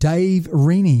 Dave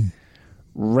Rennie.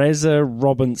 Razor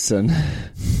Robinson.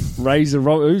 Who's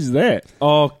that?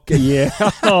 Oh, yeah.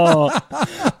 Oh,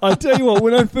 I tell you what,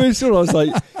 when I first saw it, I was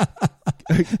like,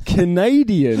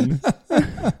 Canadian.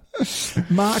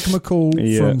 Mark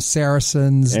McCall from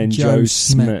Saracens. And Joe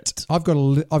Schmidt. I've got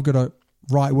a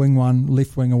right wing one,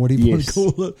 left wing, or whatever you want to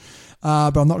call it.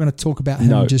 But I'm not going to talk about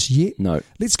him just yet. No.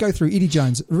 Let's go through Eddie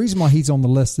Jones. The reason why he's on the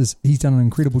list is he's done an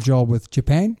incredible job with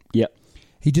Japan. Yep.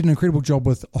 He did an incredible job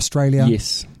with Australia.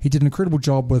 Yes. He did an incredible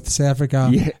job with South Africa.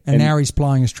 Yeah. And now he's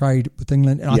plying his trade with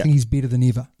England. And I think he's better than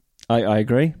ever. I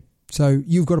agree. So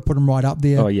you've got to put him right up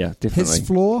there. Oh, yeah, definitely. His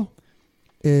floor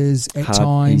is at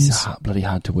times... He's bloody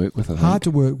hard to work with, I think. Hard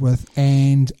to work with.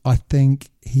 And I think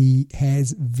he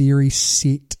has very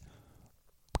set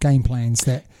game plans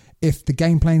that if the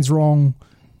game plan's wrong,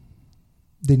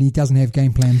 then he doesn't have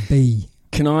game plan B.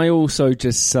 Can I also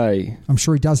just say... I'm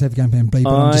sure he does have game plan B,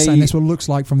 but I'm just saying that's what it looks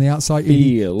like from the outside.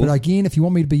 But again, if you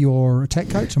want me to be your attack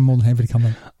coach, I'm more than happy to come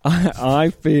in.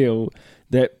 I feel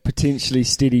that potentially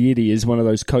Steady Eddie is one of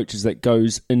those coaches that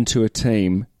goes into a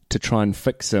team to try and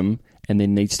fix him and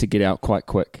then needs to get out quite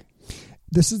quick.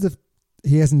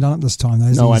 He hasn't done it this time,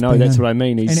 though. No, I know. That's what I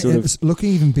mean. It's looking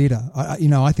even better.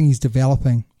 I think he's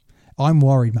developing. I'm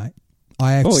worried, mate.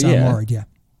 I am worried, yeah.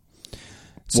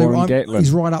 So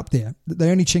he's right up there. The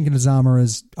only chink in his armour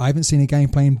is I haven't seen a game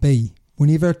plan B.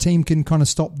 Whenever a team can kind of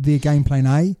stop their game plan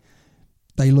A,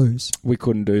 they lose. We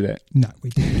couldn't do that. No,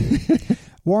 we didn't.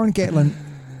 Warren Gatlin,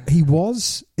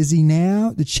 is he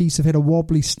now? The Chiefs have had a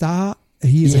wobbly start.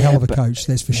 He is a hell of a coach,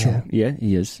 that's for sure. Yeah,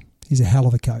 he is. He's a hell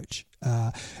of a coach.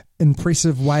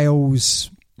 Impressive Wales,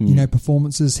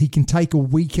 performances. He can take a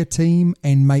weaker team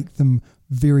and make them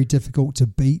very difficult to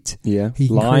beat. Yeah,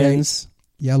 Lions.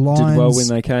 Lions did well when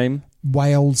they came.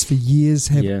 Wales for years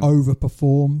have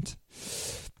overperformed.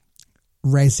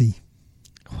 Razzie.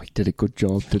 Oh, he did a good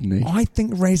job, didn't he? I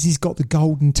think Razzie's got the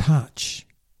golden touch.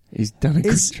 He's done a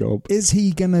good job. Is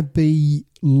he going to be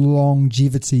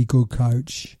longevity good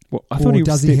coach? Well, I thought he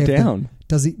would step down.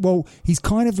 Does he? Well, he's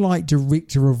kind of like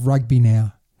director of rugby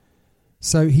now.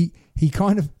 So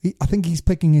I think he's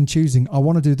picking and choosing. I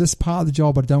want to do this part of the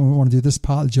job. I don't want to do this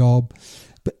part of the job.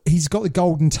 But he's got the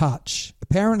golden touch.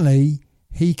 Apparently,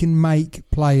 he can make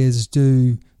players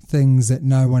do things that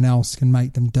no one else can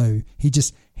make them do. He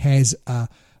just has a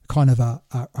kind of a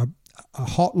a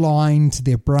hotline to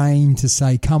their brain to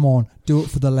say, come on, do it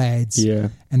for the lads. Yeah.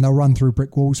 And they'll run through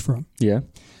brick walls for him. Yeah.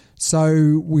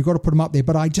 So we've got to put him up there.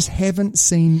 But I just haven't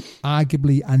seen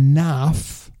arguably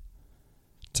enough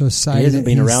to say He hasn't that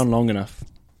been he's- around long enough.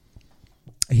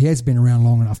 He has been around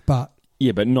long enough, but...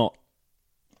 Yeah, but not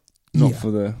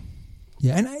for the...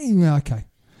 Yeah, and okay.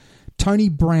 Tony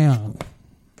Brown,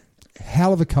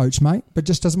 hell of a coach, mate, but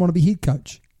just doesn't want to be head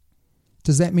coach.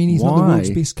 Does that mean he's not the Why?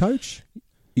 world's best coach?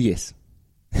 Yes.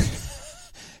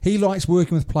 He likes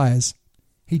working with players.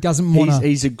 He doesn't want to...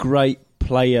 He's a great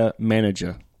player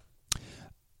manager.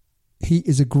 He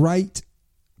is a great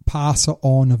passer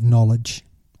on of knowledge.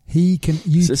 He can...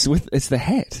 It's the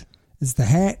hat. It's the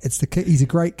hat. It's the kick. He's a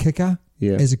great kicker.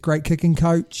 Yeah. He's a great kicking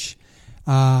coach.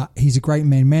 He's a great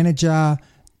man manager.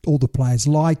 All the players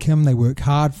like him. They work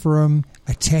hard for him.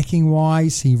 Attacking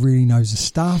wise, he really knows his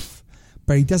stuff.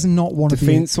 But he does not want to be...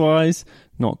 Defense wise,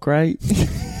 not great.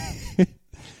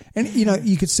 And,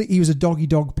 you could see he was a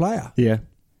dog player. Yeah.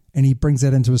 And he brings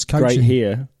that into his coaching. Great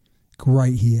hair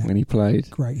Great hair. when he played.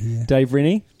 Great hair. Dave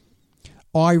Rennie?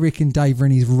 I reckon Dave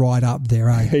Rennie's right up there,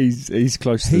 eh? He's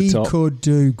close to the top. He could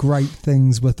do great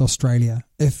things with Australia.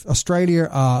 If Australia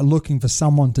are looking for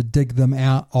someone to dig them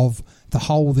out of the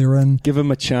hole they're in, Give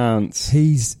him a chance.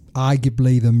 he's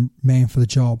arguably the man for the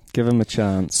job. Give him a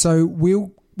chance. So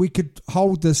we could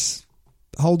hold this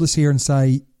here and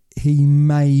say he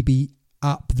may be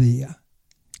up there,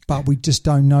 but we just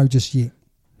don't know just yet.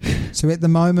 So at the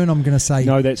moment, I'm going to say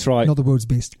No, that's right. not the world's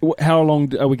best. How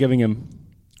long are we giving him?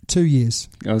 2 years.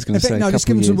 I was going In to fact, say no, just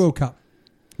give him some World Cup.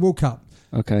 World Cup.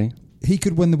 Okay. He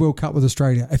could win the World Cup with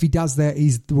Australia. If he does that,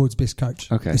 he's the world's best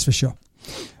coach. Okay. That's for sure.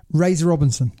 Razor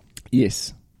Robinson.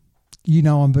 Yes. You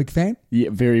know I'm a big fan. Yeah,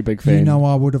 very big fan. You know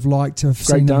I would have liked to have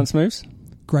Great seen dance moves?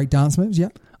 Great dance moves, yeah.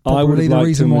 I would Probably have the liked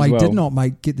reason him why as he well. did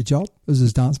not get the job was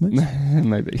his dance moves.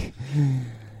 Maybe.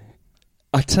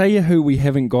 I tell you who we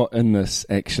haven't got in this,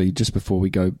 actually, just before we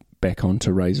go back on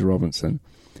to Razor Robinson,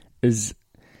 is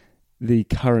the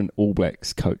current All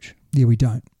Blacks coach. Yeah, we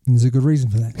don't. And there's a good reason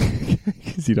for that.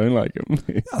 Because you don't like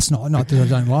him. That's not that I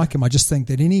don't like him. I just think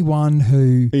that anyone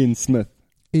who... Ian Smith?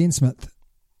 Ian Smith?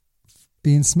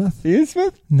 Ian Smith?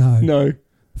 No. No.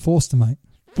 Forster, mate.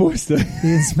 Forster.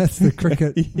 Ian Smith's the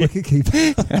cricket wicket keeper.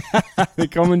 The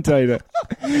commentator.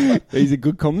 He's a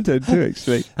good commentator too,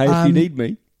 actually. Hey, if you need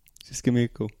me, just give me a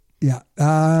call. Yeah.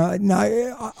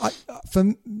 No,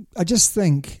 I just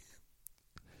think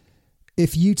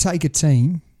if you take a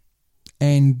team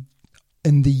and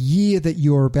in the year that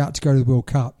you're about to go to the World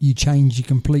Cup, you change your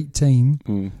complete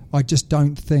team, I just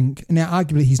don't think... Now,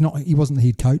 arguably, he wasn't the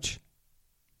head coach,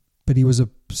 but he was a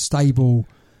stable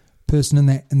person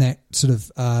in that sort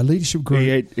of leadership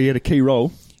group. He had a key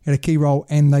role. Had a key role,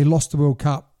 and they lost the World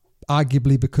Cup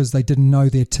arguably because they didn't know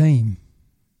their team,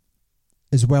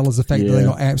 as well as the fact that they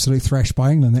got absolutely thrashed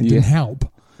by England. That didn't help.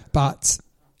 But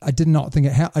I did not think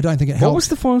it helped. I don't think it helped. What was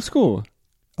the final score?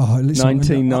 Oh,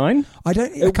 19-9?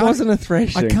 It wasn't a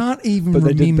thrashing. I can't even but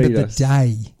they did remember beat the us.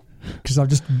 day because I've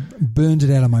just burned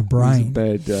it out of my brain. It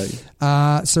was a bad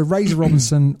day. So Razor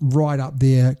Robinson right up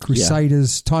there.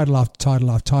 Crusaders, title after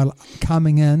title after title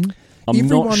coming in. I'm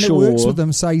Everyone not that sure. works with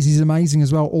him says he's amazing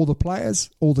as well. All the players,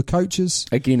 all the coaches.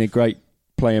 Again, a great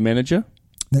player manager.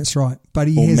 That's right. But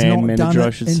he Or has man not manager, done I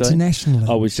it should say. internationally.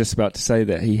 I was just about to say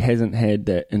that he hasn't had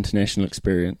that international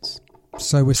experience.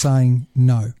 So we're saying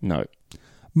no. No.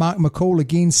 Mark McCall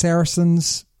again,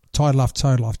 Saracens, title after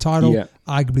title after title, Yeah.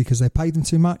 arguably because they paid them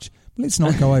too much. But let's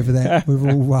not go over that. we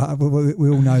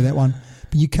all know that one.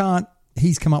 But you can't.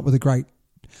 He's come up with a great.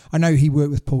 I know he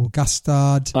worked with Paul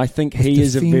Gustard. I think with he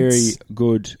is a very defence,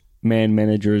 good man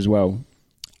manager as well.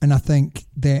 and I think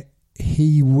that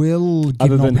he will get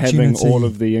Other an than having opportunity. all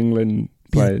of the England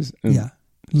players. in Yeah.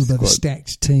 A little bit of a squad.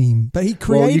 stacked team. But he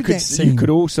created Well, you could, that team. you could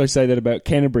also say that about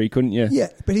Canterbury, couldn't you? Yeah,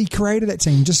 but he created that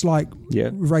team just like Yeah.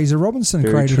 Razor Robinson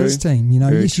Very created true. his team. You know,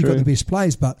 Very yes, you got true. the best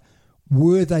players, but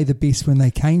were they the best when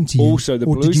they came to you? Also, the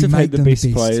or did Blues you have make had the them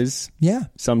best players Yeah.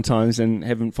 sometimes and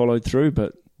haven't followed through,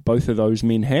 but both of those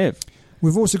men have.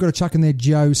 We've also got to chuck in there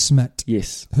Joe Schmidt,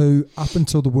 Yes, who up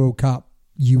until the World Cup,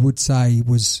 you would say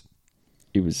was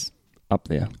he was up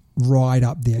there. right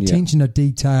up there. Yeah. Attention to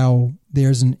detail, there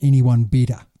isn't anyone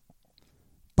better.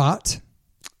 But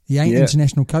he ain't Yeah.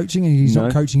 international coaching, and he's No.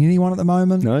 not coaching anyone at the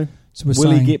moment. No. So we're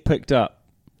Will saying he get picked up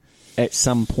at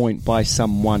some point by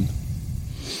someone?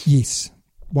 yes,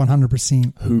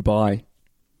 100%. Who by?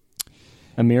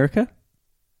 America?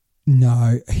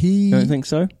 No, he. Don't think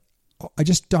so? I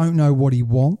just don't know what he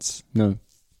wants. No.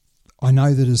 I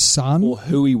know that his son. Or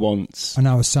who he wants. I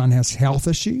know his son has health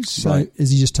issues. So Right.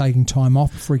 is he just taking time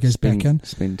off before he goes back in?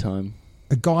 Spend time.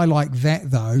 A guy like that,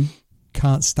 though,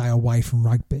 can't stay away from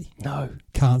rugby. No.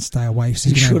 Can't stay away. So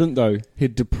He shouldn't, though.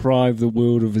 He'd deprive the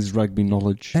world of his rugby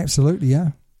knowledge. Absolutely,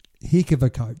 yeah. Heck of a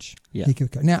coach. Yeah. Heck of a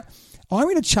coach. Now, I'm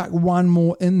going to chuck one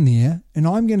more in there, and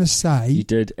I'm going to say... You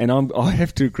did, and I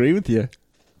have to agree with you.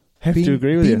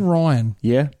 Ben Ryan.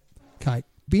 Yeah. Okay,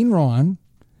 Ben Ryan,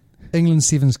 England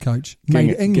Sevens coach,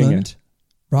 made England...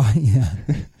 Right, yeah.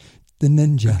 The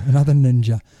ninja, another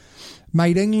ninja.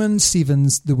 Made England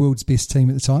Sevens the world's best team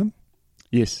at the time.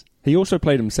 Yes. He also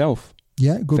played himself.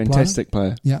 Yeah, good Fantastic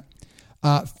player. Yeah.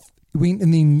 Went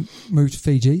and then moved to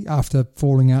Fiji after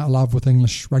falling out of love with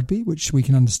English rugby, which we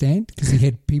can understand because he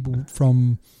had people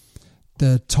from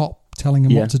the top telling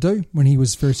him what to do when he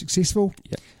was very successful.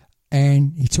 Yeah.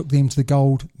 And he took them to the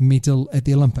gold medal at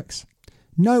the Olympics.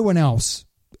 No one else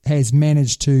has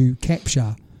managed to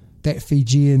capture that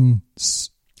Fijian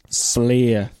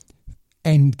flair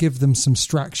and give them some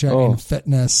structure and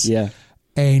fitness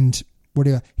and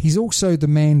whatever. He's also the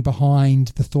man behind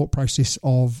the thought process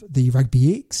of the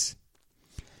Rugby X.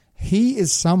 He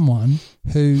is someone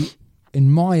who,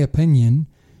 in my opinion,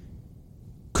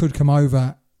 could come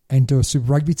over and do a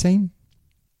Super Rugby team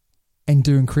and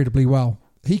do incredibly well.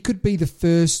 He could be the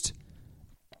first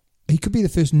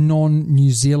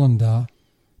non-New Zealander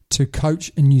to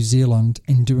coach in New Zealand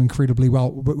and do incredibly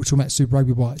well. We're talking about Super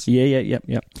Rugby wise.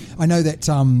 Yeah. I know that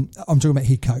I'm talking about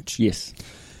head coach. Yes.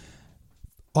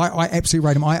 I absolutely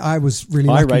rate him. I was really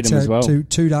lucky rate him as well. 2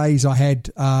 days I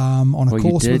had on a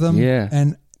course with him. Yeah.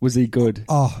 And was he good?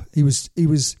 Oh, he was.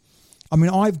 I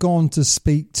mean, I've gone to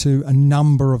speak to a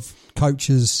number of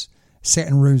coaches, sat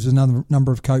in rooms with a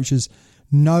number of coaches.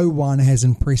 No one has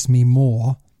impressed me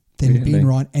more than Ben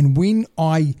Ryan. And when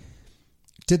I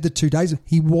did the 2 days,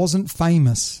 he wasn't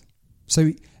famous.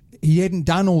 So he hadn't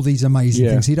done all these amazing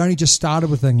things. He'd only just started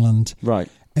with England. Right.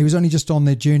 He was only just on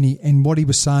their journey. And what he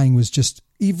was saying was just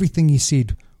everything he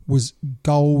said was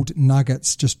gold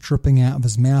nuggets just dripping out of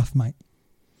his mouth, mate.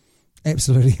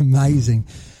 Absolutely amazing.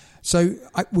 So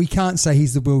we can't say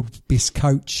he's the world's best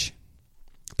coach,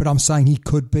 but I'm saying he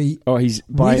could be. Oh, he's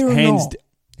by hands. Whether or not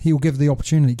he'll give the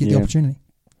opportunity, the opportunity.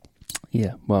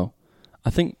 Yeah, well,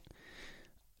 I think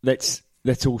that's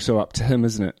also up to him,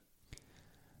 isn't it?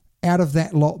 Out of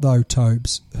that lot, though,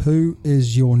 Tobes, who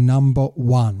is your number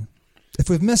one? If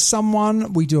we've missed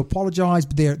someone, we do apologise,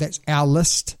 but that's our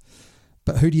list.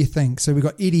 But who do you think? So we've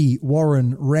got Eddie,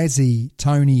 Warren, Razzie,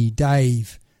 Tony,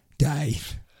 Dave,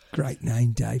 great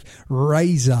name, Dave,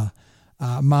 Razor,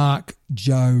 Mark,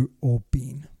 Joe, or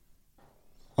Ben.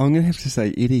 I'm going to have to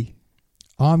say Eddie.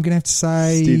 I'm going to have to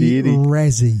say Eddie.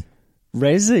 Razzie.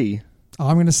 Razzie?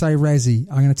 I'm going to say Razzie.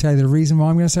 I'm going to tell you the reason why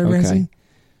I'm going to say Razzie.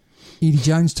 Eddie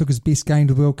Jones took his best game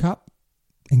to the World Cup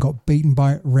and got beaten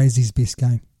by Razzie's best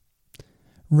game.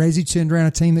 Razzie turned around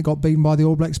a team that got beaten by the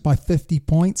All Blacks by 50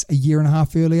 points a year and a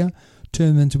half earlier,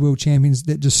 turned them into world champions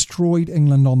that destroyed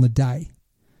England on the day.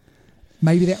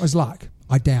 Maybe that was luck.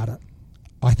 I doubt it.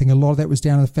 I think a lot of that was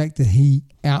down to the fact that he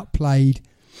outplayed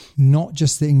not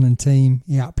just the England team,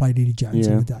 he outplayed Eddie Jones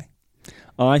on the day.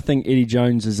 I think Eddie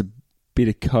Jones is a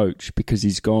better coach because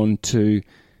he's been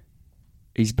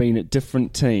at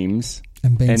different teams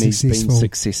and he's been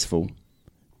successful.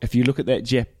 If you look at that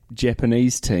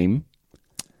Japanese team,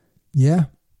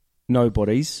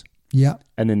 nobodies,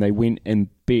 and then they went and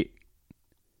beat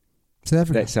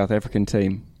that South African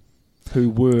team, who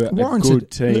were a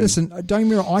good team. Listen, don't get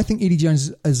me wrong, I think Eddie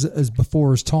Jones is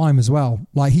before his time as well.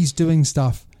 Like, he's doing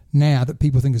stuff now that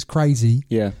people think is crazy,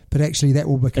 but actually that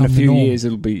will become the norm. In a few years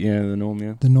it'll be the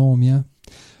norm, The norm,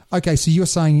 Okay, so you're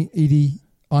saying Eddie,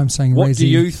 I'm saying Razzie. What do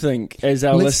you think, as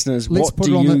our listeners? Let's put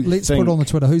it on the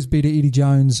Twitter. Who's better, Eddie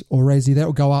Jones or Razzie? That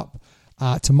will go up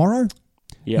tomorrow.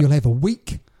 You'll have a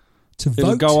week to vote.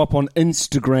 It'll go up on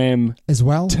Instagram as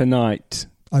well tonight.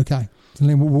 Okay, so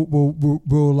then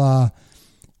we'll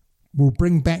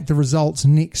bring back the results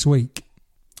next week.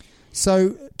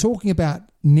 So talking about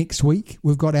next week,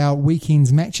 we've got our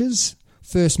weekend's matches.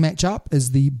 First match up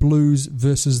is the Blues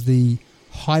versus the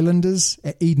Highlanders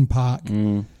at Eden Park.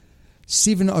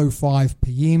 7:05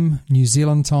 p.m. New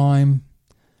Zealand time.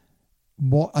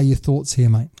 What are your thoughts here,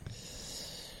 mate?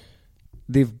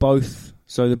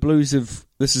 So the Blues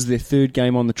this is their third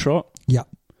game on the trot. Yeah.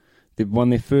 They've won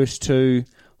their first two.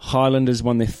 Highlanders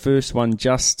won their first one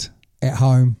just at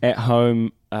home.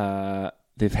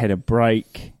 They've had a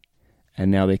break,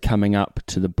 and now they're coming up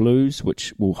to the Blues,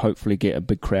 which will hopefully get a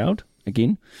big crowd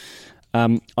again.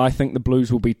 I think the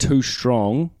Blues will be too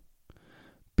strong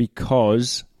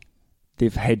because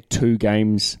they've had 2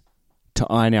 games to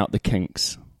iron out the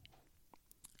kinks.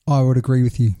 I would agree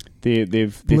with you.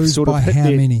 They've Blues sort of by hit how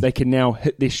many? They can now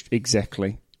hit their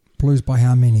exactly. Blues by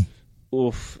how many?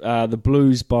 The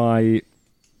Blues by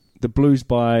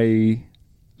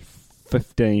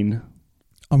 15.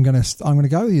 I'm gonna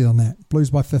go with you on that. Blues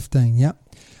by 15. Yep.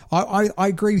 I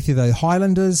agree with you though.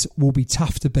 Highlanders will be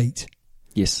tough to beat.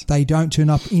 Yes. They don't turn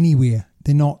up anywhere.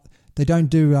 They don't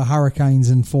do Hurricanes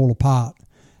and fall apart.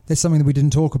 That's something that we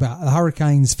didn't talk about. The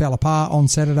Hurricanes fell apart on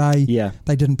Saturday. Yeah.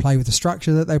 They didn't play with the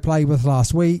structure that they played with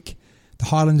last week. The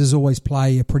Highlanders always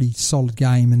play a pretty solid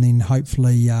game and then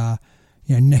hopefully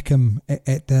nick them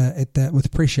at the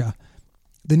with pressure.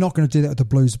 They're not going to do that with the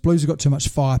Blues. The Blues have got too much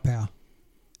firepower.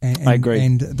 And I agree.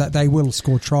 And that they will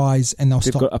score tries and they'll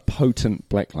They've stop. got a potent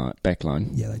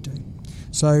backline. Yeah, they do.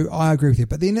 So I agree with you.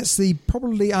 But then it's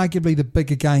arguably the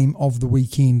bigger game of the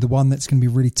weekend, the one that's going to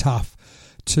be really tough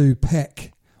to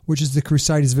pick, which is the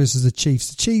Crusaders versus the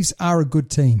Chiefs. The Chiefs are a good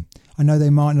team. I know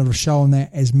they might not have shown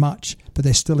that as much, but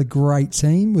they're still a great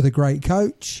team with a great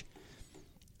coach.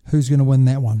 Who's going to win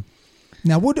that one?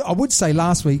 Now, I would say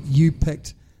last week you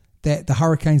picked that the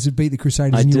Hurricanes would beat the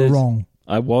Crusaders and you were wrong.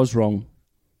 I was wrong.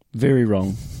 Very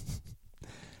wrong.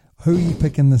 Who are you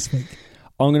picking this week?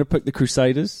 I'm going to pick the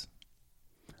Crusaders.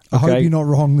 I hope you're not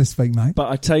wrong this week, mate. But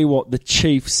I tell you what, the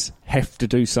Chiefs have to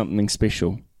do something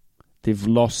special. They've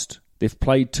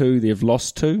played 2, they've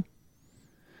lost 2.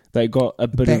 They got a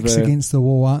bit of a... Backs against the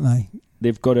wall, aren't they?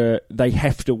 They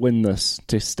have to win this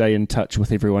to stay in touch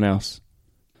with everyone else.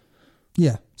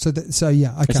 Yeah. So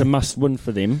yeah, okay. It's a must-win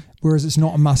for them. Whereas it's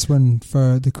not a must-win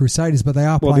for the Crusaders, but they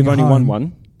are playing Well, they've only home. won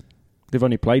one. They've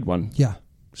only played one. Yeah.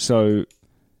 So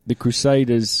the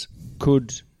Crusaders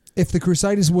could... If the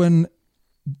Crusaders win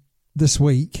this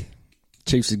week...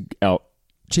 Chiefs are out.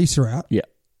 Chiefs are out. Yeah.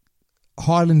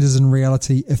 Highlanders, in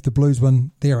reality, if the Blues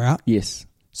win, they're out. Yes.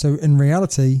 So in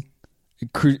reality...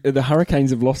 The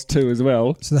Hurricanes have lost 2 as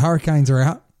well. So the Hurricanes are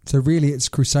out. So really it's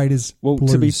Crusaders, Well,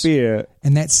 Blues. to be fair...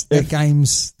 And that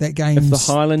game's if the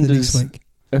Highlanders, the next week.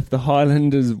 If the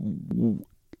Highlanders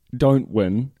don't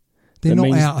win... They're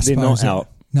not out, I they're suppose. not out.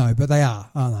 No, but they are,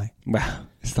 aren't they? Well,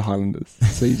 it's the Highlanders,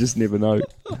 so you just never know.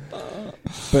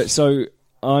 But so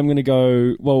I'm going to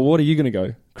go... Well, what are you going to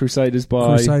go? Crusaders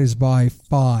by 5.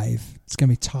 It's going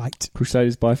to be tight.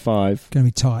 Crusaders by 5. Going to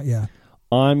be tight, yeah.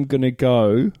 I'm going to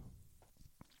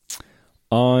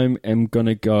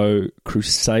go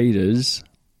Crusaders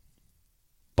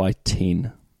by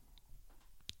 10.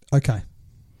 Okay.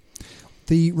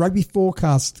 The Rugby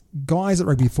Forecast guys at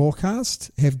Rugby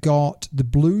Forecast have got the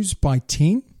Blues by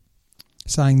 10,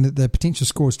 saying that the potential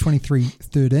score is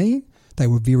 23-13. They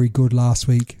were very good last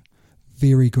week.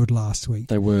 They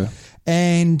were.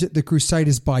 And the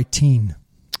Crusaders by 10.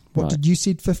 What did you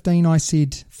said 15? I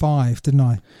said 5, didn't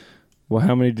I? Well,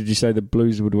 how many did you say the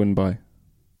Blues would win by?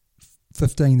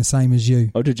 15, the same as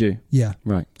you. Oh, did you? Yeah.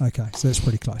 Right. Okay, so that's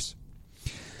pretty close.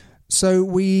 So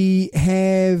we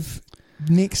have...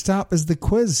 Next up is the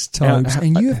quiz, Tobes,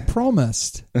 and you've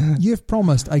promised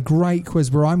a great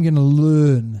quiz where I'm going to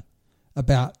learn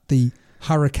about the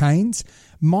Hurricanes.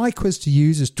 My quiz to you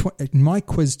is the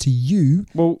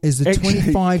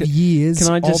 25 years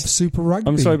of Super Rugby.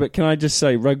 I'm sorry, but can I just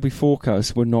say Rugby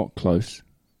Forecast were not close.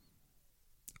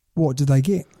 What did they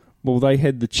get? Well, they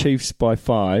had the Chiefs by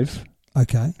 5.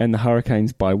 Okay. And the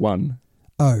Hurricanes by 1.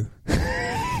 Oh.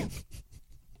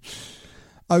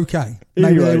 Okay.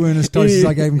 Maybe they weren't as close as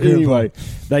I gave them credit Anyway,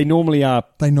 they normally are.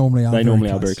 They normally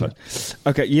are very close.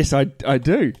 Okay, yes, I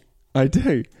do.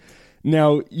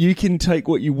 Now, you can take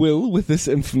what you will with this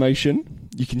information.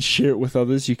 You can share it with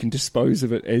others. You can dispose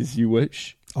of it as you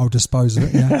wish. I'll dispose of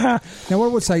it, yeah. Now, what I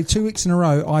would say, 2 weeks in a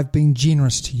row, I've been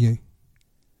generous to you.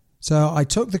 So I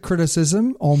took the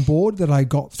criticism on board that I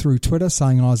got through Twitter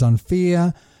saying I was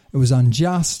unfair, it was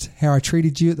unjust, how I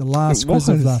treated you at the last quiz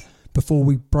before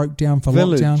we broke down for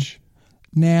lockdown.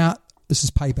 Now, this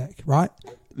is payback, right?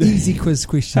 Easy quiz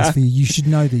questions for you. You should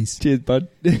know these. Cheers, bud.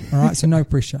 All right, so no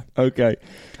pressure. Okay.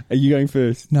 Are you going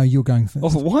first? No, you're going first.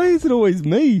 Oh, why is it always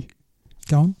me?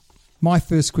 Go on. My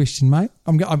first question, mate.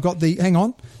 I've got the... Hang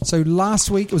on. So last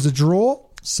week it was a draw,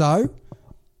 so...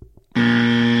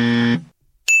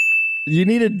 You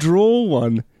need a draw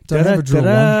one. Don't have a draw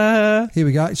one. Here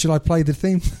we go. Should I play the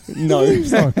theme? No.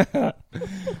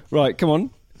 Right, come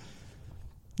on.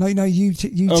 No, you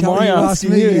ask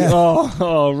me. You? Yeah.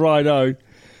 Oh, righto.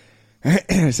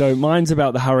 So mine's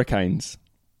about the Hurricanes.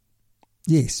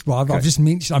 Yes. Well, I've just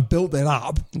mentioned, I built that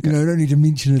up. Okay. I don't need to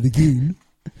mention it again.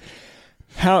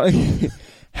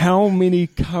 How many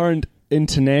current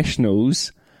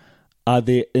internationals are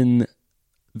there in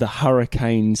the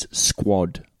Hurricanes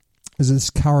squad? Is this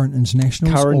current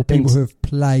internationals or people who have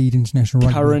played international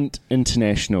rugby? Current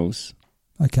internationals.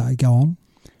 Okay, go on.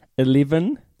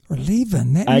 11.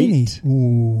 11, that 8, many?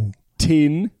 Ooh.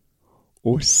 10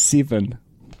 or 7?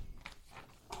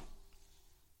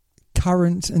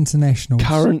 Current internationals.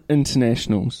 Current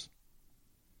internationals.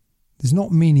 There's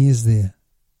not many, is there?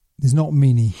 There's not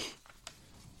many.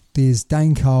 There's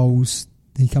Dane Coles.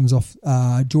 He comes off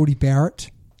Geordie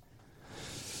Barrett.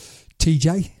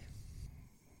 TJ.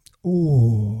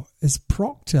 Oh, is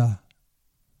Proctor?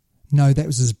 No, that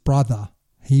was his brother.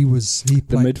 He played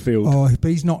the midfield. Oh, but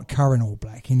he's not current All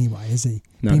Black anyway, is he?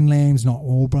 No. Ben Lamb's not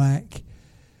All Black.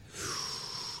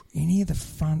 Any of the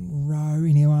front row?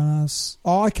 Anyone else?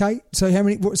 Oh, okay. So how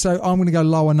many? So I'm going to go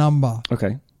lower number.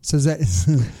 Okay. So is that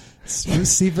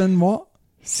 7? What?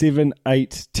 7,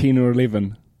 8, 10 or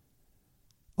 11?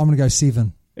 I'm going to go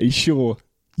 7. Are you sure?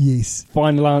 Yes.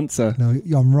 Final answer. No,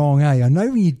 I'm wrong, eh? I know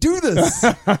when you do this.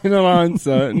 Final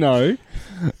answer. No.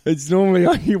 It's normally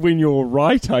only when you're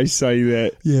right I say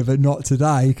that. Yeah, but not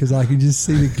today because I can just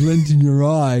see the glint in your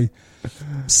eye.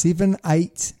 7,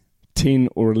 8, 10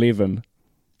 or 11.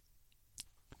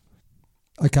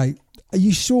 Okay. Are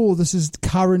you sure this is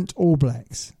current All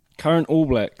Blacks? Current All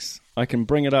Blacks. I can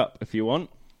bring it up if you want.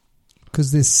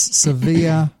 Because there's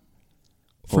Sevilla.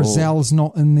 Frizzell's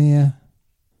not in there.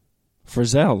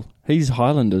 Frizzell. He's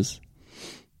Highlanders.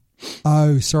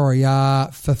 Oh, sorry.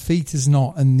 Fafita's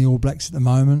not in the All Blacks at the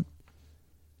moment.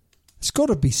 It's got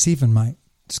to be 7, mate.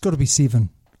 It's got to be 7.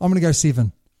 I'm going to go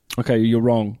 7. Okay, you're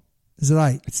wrong. Is it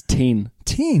 8? It's 10.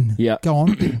 10? Yeah. Go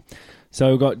on.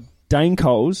 So we've got Dane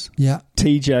Coles. Yeah.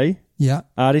 TJ. Yeah.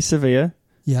 Ardie Sevilla.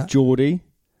 Yeah. Geordie.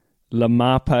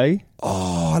 Lamape.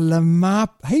 Oh,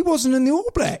 Lamape. He wasn't in the All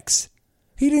Blacks.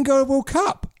 He didn't go to World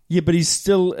Cup. Yeah, but he's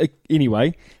still...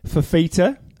 anyway,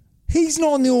 Fafita. He's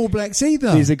not in the All Blacks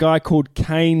either. There's a guy called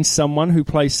Kane someone who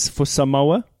plays for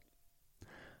Samoa.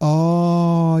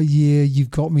 Oh, yeah,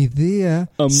 you've got me there.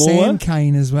 Amor. Sam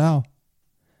Kane as well.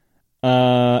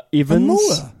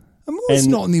 Evans. Amor's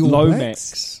not in the All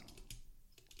Blacks.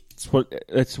 Lomax.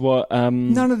 That's what...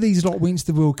 None of these lot went to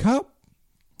the World Cup.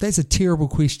 That's a terrible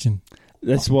question.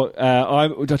 That's what...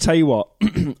 I'll tell you what.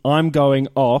 I'm going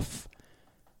off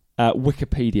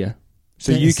Wikipedia.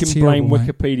 So you can blame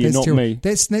Wikipedia, not me.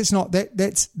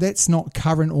 That's not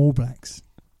current All Blacks.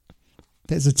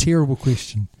 That's a terrible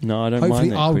question. No, I don't Hopefully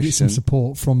mind that I'll question. get some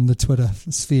support from the Twitter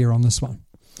sphere on this one.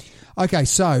 Okay,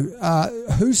 so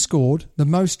who scored the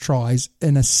most tries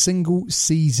in a single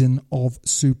season of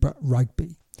Super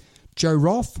Rugby? Joe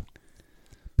Roth,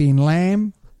 Ben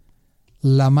Lamb,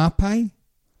 Lamape,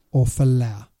 or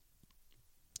Falau?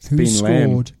 Who Ben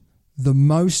scored the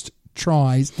most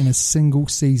tries in a single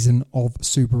season of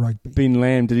Super Rugby? Ben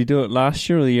Lamb. Did he do it last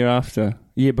year or the year after?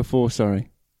 Year before, sorry.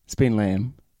 It's Ben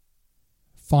Lamb.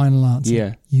 Final answer.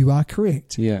 Yeah. You are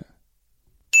correct. Yeah.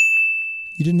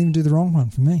 You didn't even do the wrong one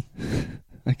for me.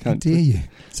 I can't. How dare you?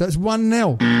 So it's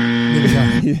 1-0. There we go.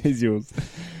 Here's yours.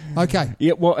 Okay.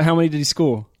 Yeah. How many did he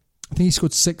score? I think he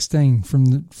scored 16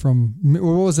 from what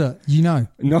was it? You know.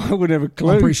 No, I wouldn't have a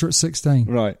clue. I'm pretty sure it's 16.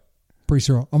 Right. Pretty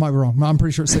sure. I might be wrong. I'm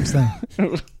pretty sure it's 16.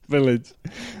 Village.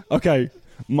 Okay.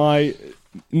 My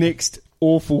next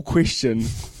awful question.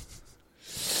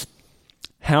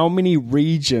 How many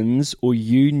regions or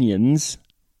unions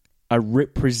are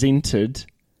represented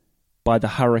by the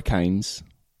Hurricanes?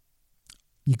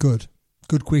 You're good.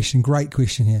 Good question. Great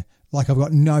question here. Like I've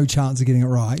got no chance of getting it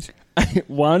right.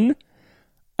 1,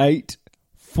 8,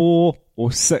 4,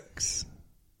 or 6?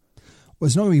 Well,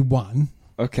 it's not going to be 1.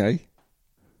 Okay.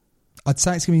 I'd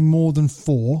say it's going to be more than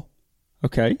 4.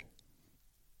 Okay.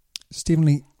 It's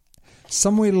definitely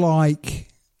somewhere like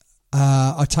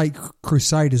I take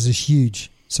Crusaders is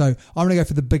huge. So I'm going to go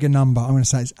for the bigger number. I'm going to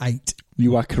say it's 8.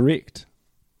 You are correct.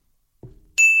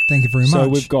 Thank you very much. So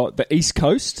we've got the East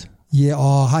Coast. Yeah.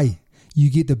 Oh, hey,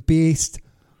 you get the best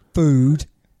food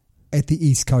at the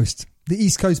East Coast. The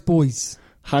East Coast boys.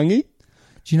 Hangi.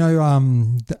 Do you know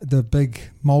the big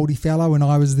mouldy fellow when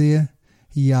I was there?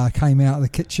 He came out of the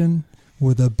kitchen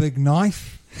with a big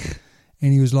knife.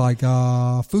 And he was like,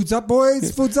 food's up,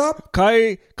 boys, food's up.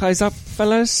 Kai's up,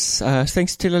 fellas.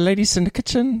 Thanks to the ladies in the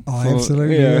kitchen. Oh,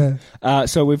 absolutely, yeah.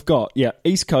 So we've got,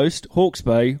 East Coast, Hawke's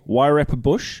Bay, Wairarapa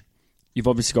Bush. You've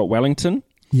obviously got Wellington.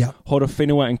 Yep.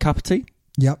 Horowhenua and Kapiti.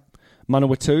 Yep.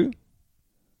 Manawatu.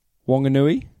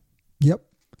 Wanganui. Yep.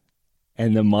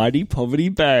 And the mighty Poverty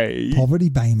Bay. Poverty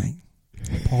Bay, mate.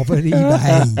 Poverty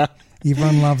Bay.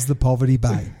 Everyone loves the Poverty Bay.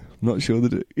 I'm not sure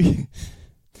that it...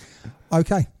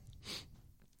 Okay.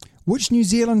 Which New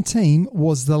Zealand team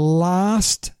was the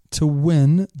last to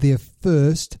win their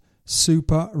first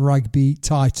Super Rugby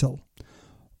title?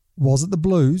 Was it the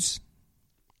Blues?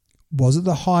 Was it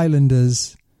the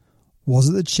Highlanders? Was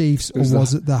it the Chiefs? Or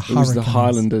was it the Hurricanes? It was the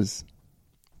Highlanders.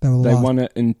 They won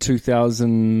it in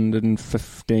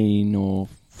 2015 or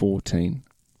 2014.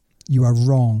 You are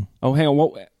wrong. Oh, hang on.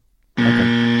 What? Okay.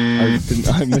 I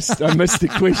missed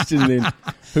the question then.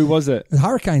 Who was it? The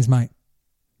Hurricanes, mate.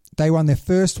 They won their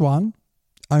first one.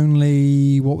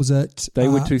 Only, what was it? They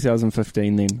were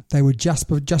 2015 then. They were just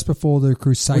before the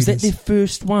Crusaders. Was that their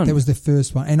first one? That was their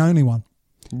first one and only one.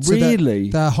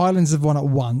 Really? So the Highlanders have won it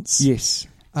once. Yes.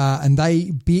 And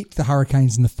they beat the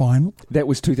Hurricanes in the final. That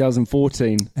was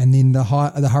 2014. And then the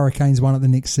Hurricanes won it the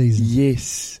next season.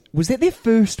 Yes. Was that their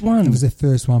first one? It was their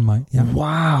first one, mate. Yeah.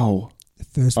 Wow. The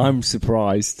first one. I'm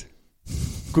surprised.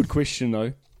 Good question,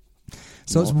 though.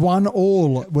 So it's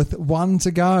 1-1 with 1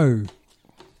 to go.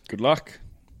 Good luck.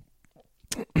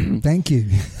 Thank you.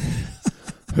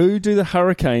 Who do the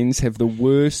Hurricanes have the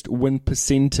worst win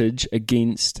percentage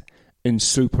against in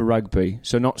Super Rugby?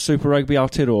 So not Super Rugby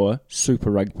Aotearoa,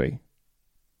 Super Rugby.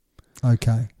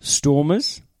 Okay.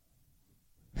 Stormers,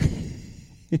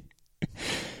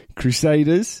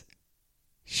 Crusaders,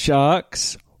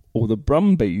 Sharks, or the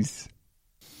Brumbies?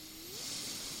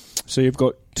 So you've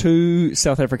got 2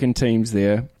 South African teams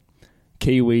there,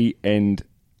 Kiwi and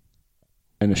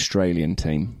an Australian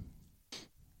team.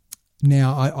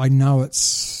 Now, I know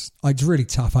it's really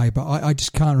tough, but I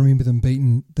just can't remember them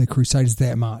beating the Crusaders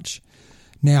that much.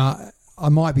 Now, I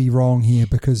might be wrong here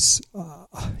because,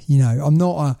 I'm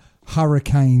not a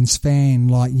Hurricanes fan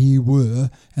like you were,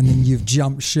 and then you've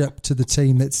jumped ship to the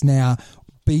team that's now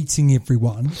beating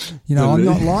everyone. I'm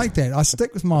not like that. I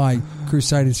stick with my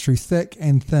Crusaders through thick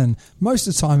and thin. Most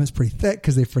of the time it's pretty thick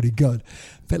because they're pretty good.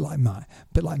 Bit like me,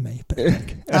 bit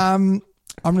thick.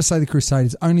 I'm going to say the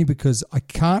Crusaders only because I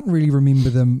can't really remember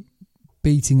them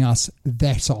beating us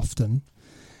that often.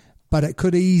 But it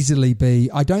could easily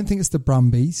be. I don't think it's the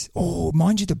Brumbies. Oh,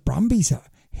 mind you, the Brumbies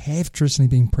have traditionally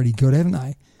been pretty good, haven't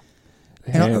they?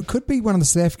 And it could be one of the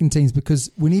South African teams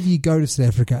because whenever you go to South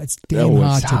Africa, it's damn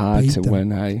hard to beat them.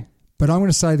 Win, hey? But I'm going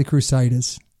to say the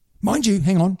Crusaders. Mind you,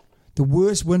 hang on. The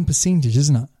worst win percentage,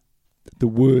 isn't it? The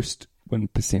worst win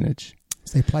percentage.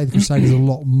 So they play the Crusaders a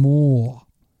lot more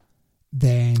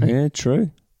than... Yeah,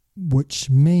 true. Which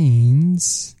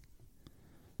means...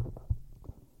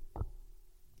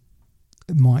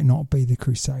 it might not be the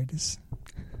Crusaders.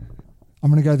 I'm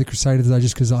going to go the Crusaders though,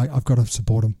 just because I've got to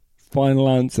support them. Final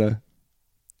answer.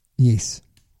 Yes.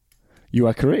 You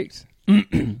are correct.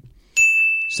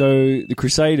 So the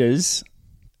Crusaders,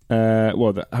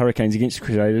 the Hurricanes against the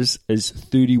Crusaders is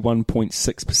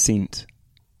 31.6%.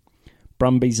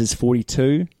 Brumbies is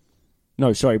 42.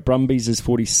 No, sorry, Brumbies is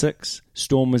 46.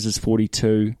 Stormers is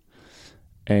 42.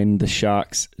 And the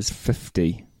Sharks is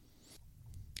 50.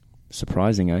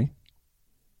 Surprising, eh?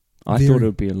 I thought it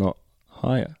would be a lot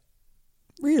higher.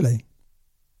 Really?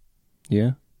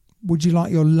 Yeah. Would you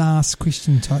like your last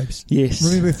question, Tobes? Yes.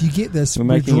 Remember, if you get this,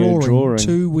 we're drawing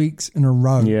 2 weeks in a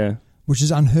row. Yeah. Which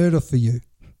is unheard of for you.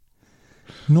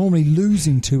 Normally,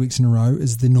 losing 2 weeks in a row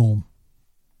is the norm.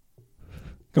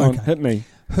 Go on, hit me.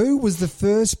 Who was the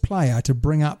first player to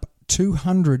bring up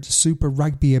 200 Super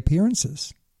Rugby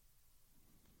appearances?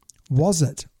 Was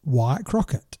it Wyatt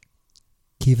Crockett,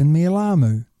 Kevin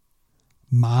Mealamu,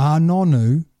 Ma'a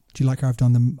Nonu? Do you like how I've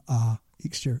done the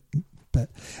extra bit?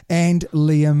 And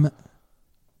Liam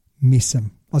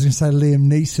Messam. I was going to say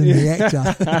Liam Neeson, the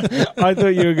actor. I thought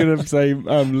you were going to say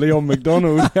Leon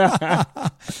McDonald.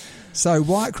 So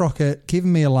Wyatt Crockett,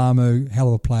 Kevin Mealamu, hell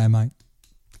of a player, mate.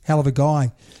 Hell of a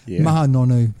guy. Yeah. Ma'a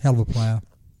Nonu, hell of a player.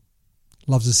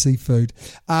 Loves his seafood.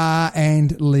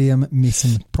 And Liam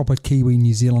Messam, proper Kiwi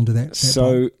New Zealander. That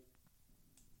so bloke.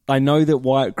 I know that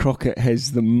Wyatt Crockett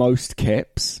has the most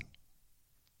caps.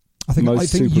 I think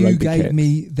you gave caps.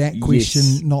 me that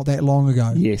question not that long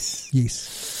ago. Yes.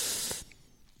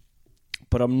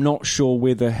 But I'm not sure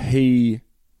whether he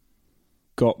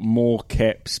got more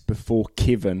caps before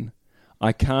Kevin.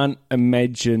 I can't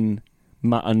imagine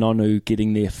Ma'a Nonu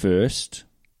getting there first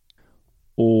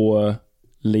or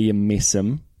Liam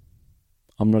Messam.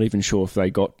 I'm not even sure if they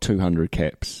got 200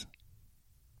 caps.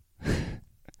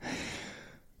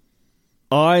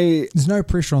 There's no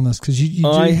pressure on this because you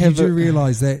do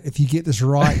realise that if you get this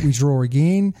right, we draw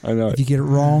again. I know. If you get it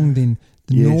wrong, then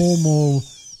the normal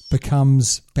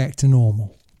becomes back to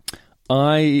normal.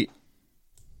 I'm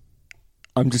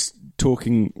just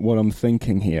talking what I'm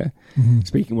thinking here. Mm-hmm.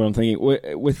 Speaking what I'm thinking.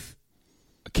 With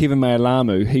Kevin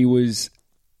Mealamu, he was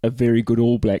a very good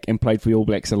All Black and played for the All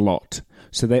Blacks a lot.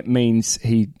 So that means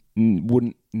he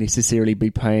wouldn't necessarily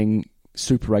be playing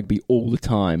Super Rugby all the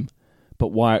time.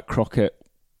 But Wyatt Crockett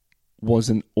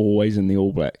wasn't always in the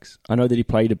All Blacks. I know that he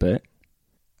played a bit.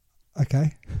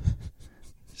 Okay.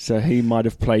 So he might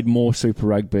have played more Super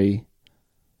Rugby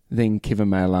than Kevin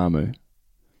Mealamu.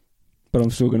 But I'm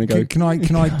still going to go... Can I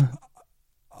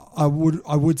I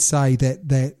would say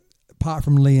that apart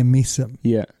from Liam Messam,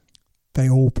 Yeah. they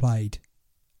all played,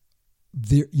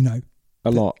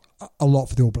 A lot. a lot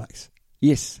for the All Blacks.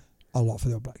 Yes. A lot for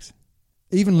the All Blacks.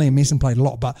 Even Liam Messam played a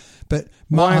lot, but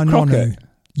Wyatt Mahanonu, Crockett?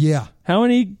 yeah, How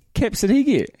many caps did he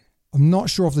get? I'm not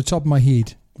sure off the top of my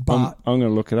head, but I'm going to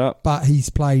look it up. but he's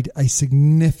played a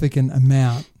significant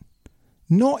amount.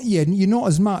 You're not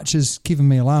as much as Kevin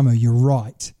Mealamu, you're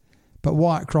right, but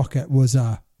Wyatt Crockett was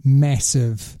a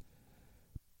massive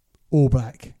All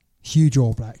Black, huge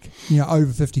All Black.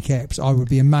 Over 50 caps. I would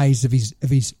be amazed if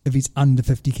he's under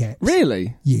 50 caps.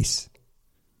 Really? Yes.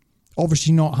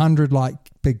 Obviously not 100 like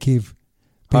Big Kev.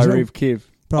 Hyrev Kev.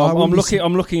 But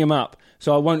I'm looking him up,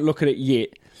 so I won't look at it yet.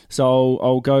 So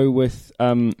I'll go with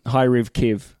Hyrev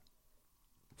Kev.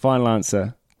 Final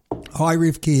answer.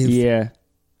 Hyrev Kev. Yeah.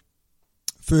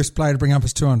 First player to bring up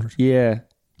his 200. Yeah.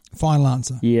 Final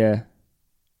answer. Yeah.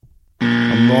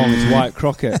 I'm wrong. It's Wyatt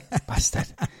Crockett. Bastard.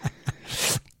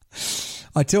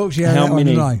 I talked to you How that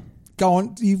many? one today. Go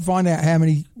on, you find out how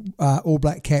many All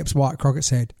Black caps Wyatt Crockett's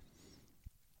had.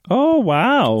 Oh,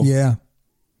 wow. Yeah.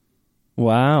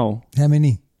 Wow. How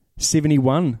many?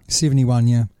 71. 71,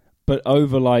 yeah. But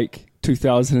over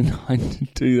 2009 to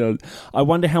 2000. I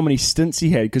wonder how many stints he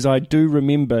had, because I do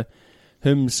remember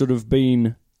him sort of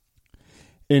being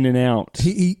in and out.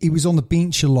 He was on the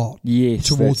bench a lot. Yes.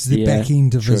 Towards the back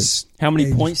end of true. his... How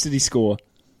many edge. points did he score?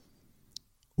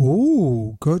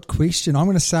 Oh, good question. I'm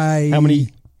going to say... How many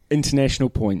international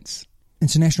points?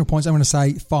 International points, I'm going to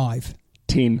say 5.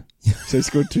 10. So he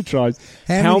scored 2 tries.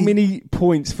 How many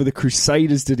points for the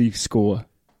Crusaders did he score?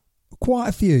 Quite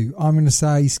a few. I'm going to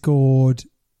say he scored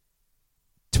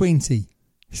 20.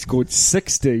 He scored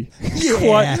 60.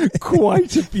 Yeah.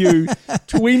 Quite a few.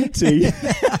 20.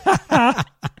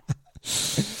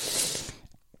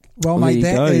 Well, mate,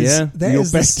 You're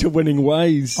back to winning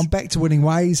ways. I'm back to winning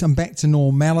ways. I'm back to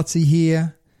normality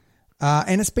here.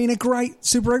 And it's been a great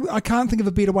Super Rugby. I can't think of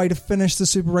a better way to finish the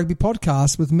Super Rugby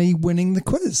podcast with me winning the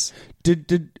quiz. Did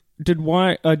Kevin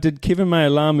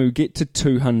Mealamu get to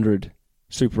 200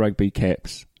 Super Rugby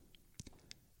caps?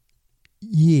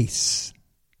 Yes.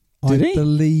 Did I he?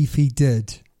 believe he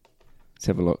did. Let's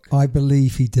have a look. I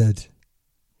believe he did.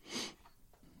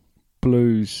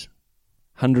 Blues,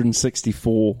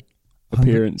 164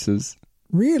 appearances.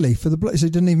 Really? For the Blues? So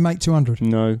he didn't even make 200?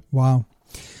 No. Wow.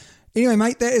 Anyway,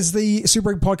 mate, that is the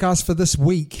Super Rugby podcast for this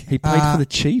week. He played for the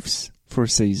Chiefs for a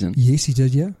season. Yes, he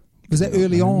did, yeah. Was that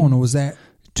early on, or was that...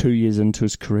 2 years into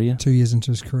his career. 2 years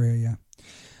into his career, yeah.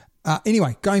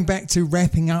 Anyway, going back to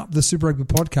wrapping up the Super Rugby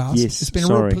podcast, yes, it's been a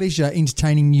real pleasure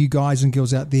entertaining you guys and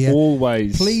girls out there.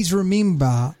 Always. Please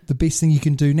remember, the best thing you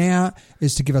can do now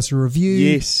is to give us a review.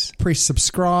 Yes. Press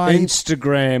subscribe.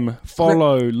 Instagram,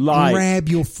 follow, like. Grab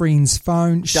your friend's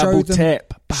phone. Double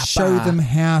tap. Show them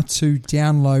how to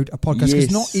download a podcast,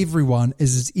 because not everyone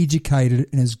is as educated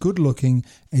and as good looking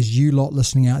as you lot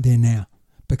listening out there now.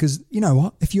 Because you know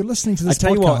what? If you're listening to this podcast... I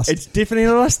tell you what, it's definitely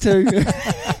not us two.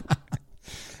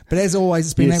 But as always,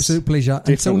 it's been an absolute pleasure.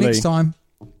 Definitely. Until next time.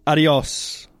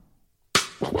 Adios.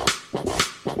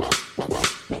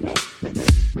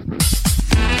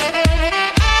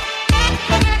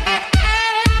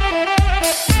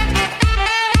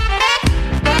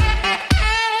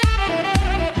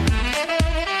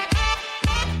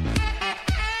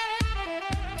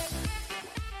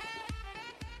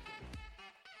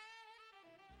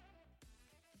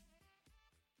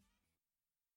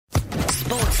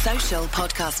 Social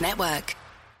Podcast Network.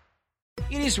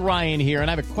 It is Ryan here, and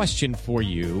I have a question for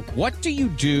you. What do you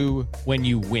do when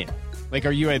you win? Like,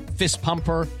 are you a fist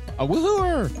pumper, a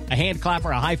woohooer, a hand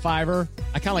clapper, a high fiver?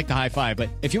 I kind of like the high five, but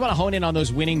if you want to hone in on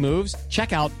those winning moves,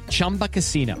 check out Chumba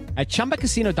Casino. At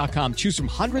ChumbaCasino.com, choose from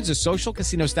hundreds of social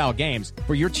casino-style games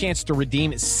for your chance to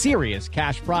redeem serious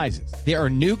cash prizes. There are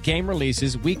new game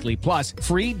releases weekly, plus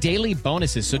free daily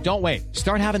bonuses, so don't wait.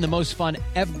 Start having the most fun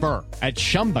ever at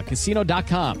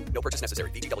ChumbaCasino.com. No purchase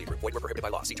necessary. VGW Group. Void where prohibited by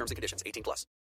law. See terms and conditions. 18+.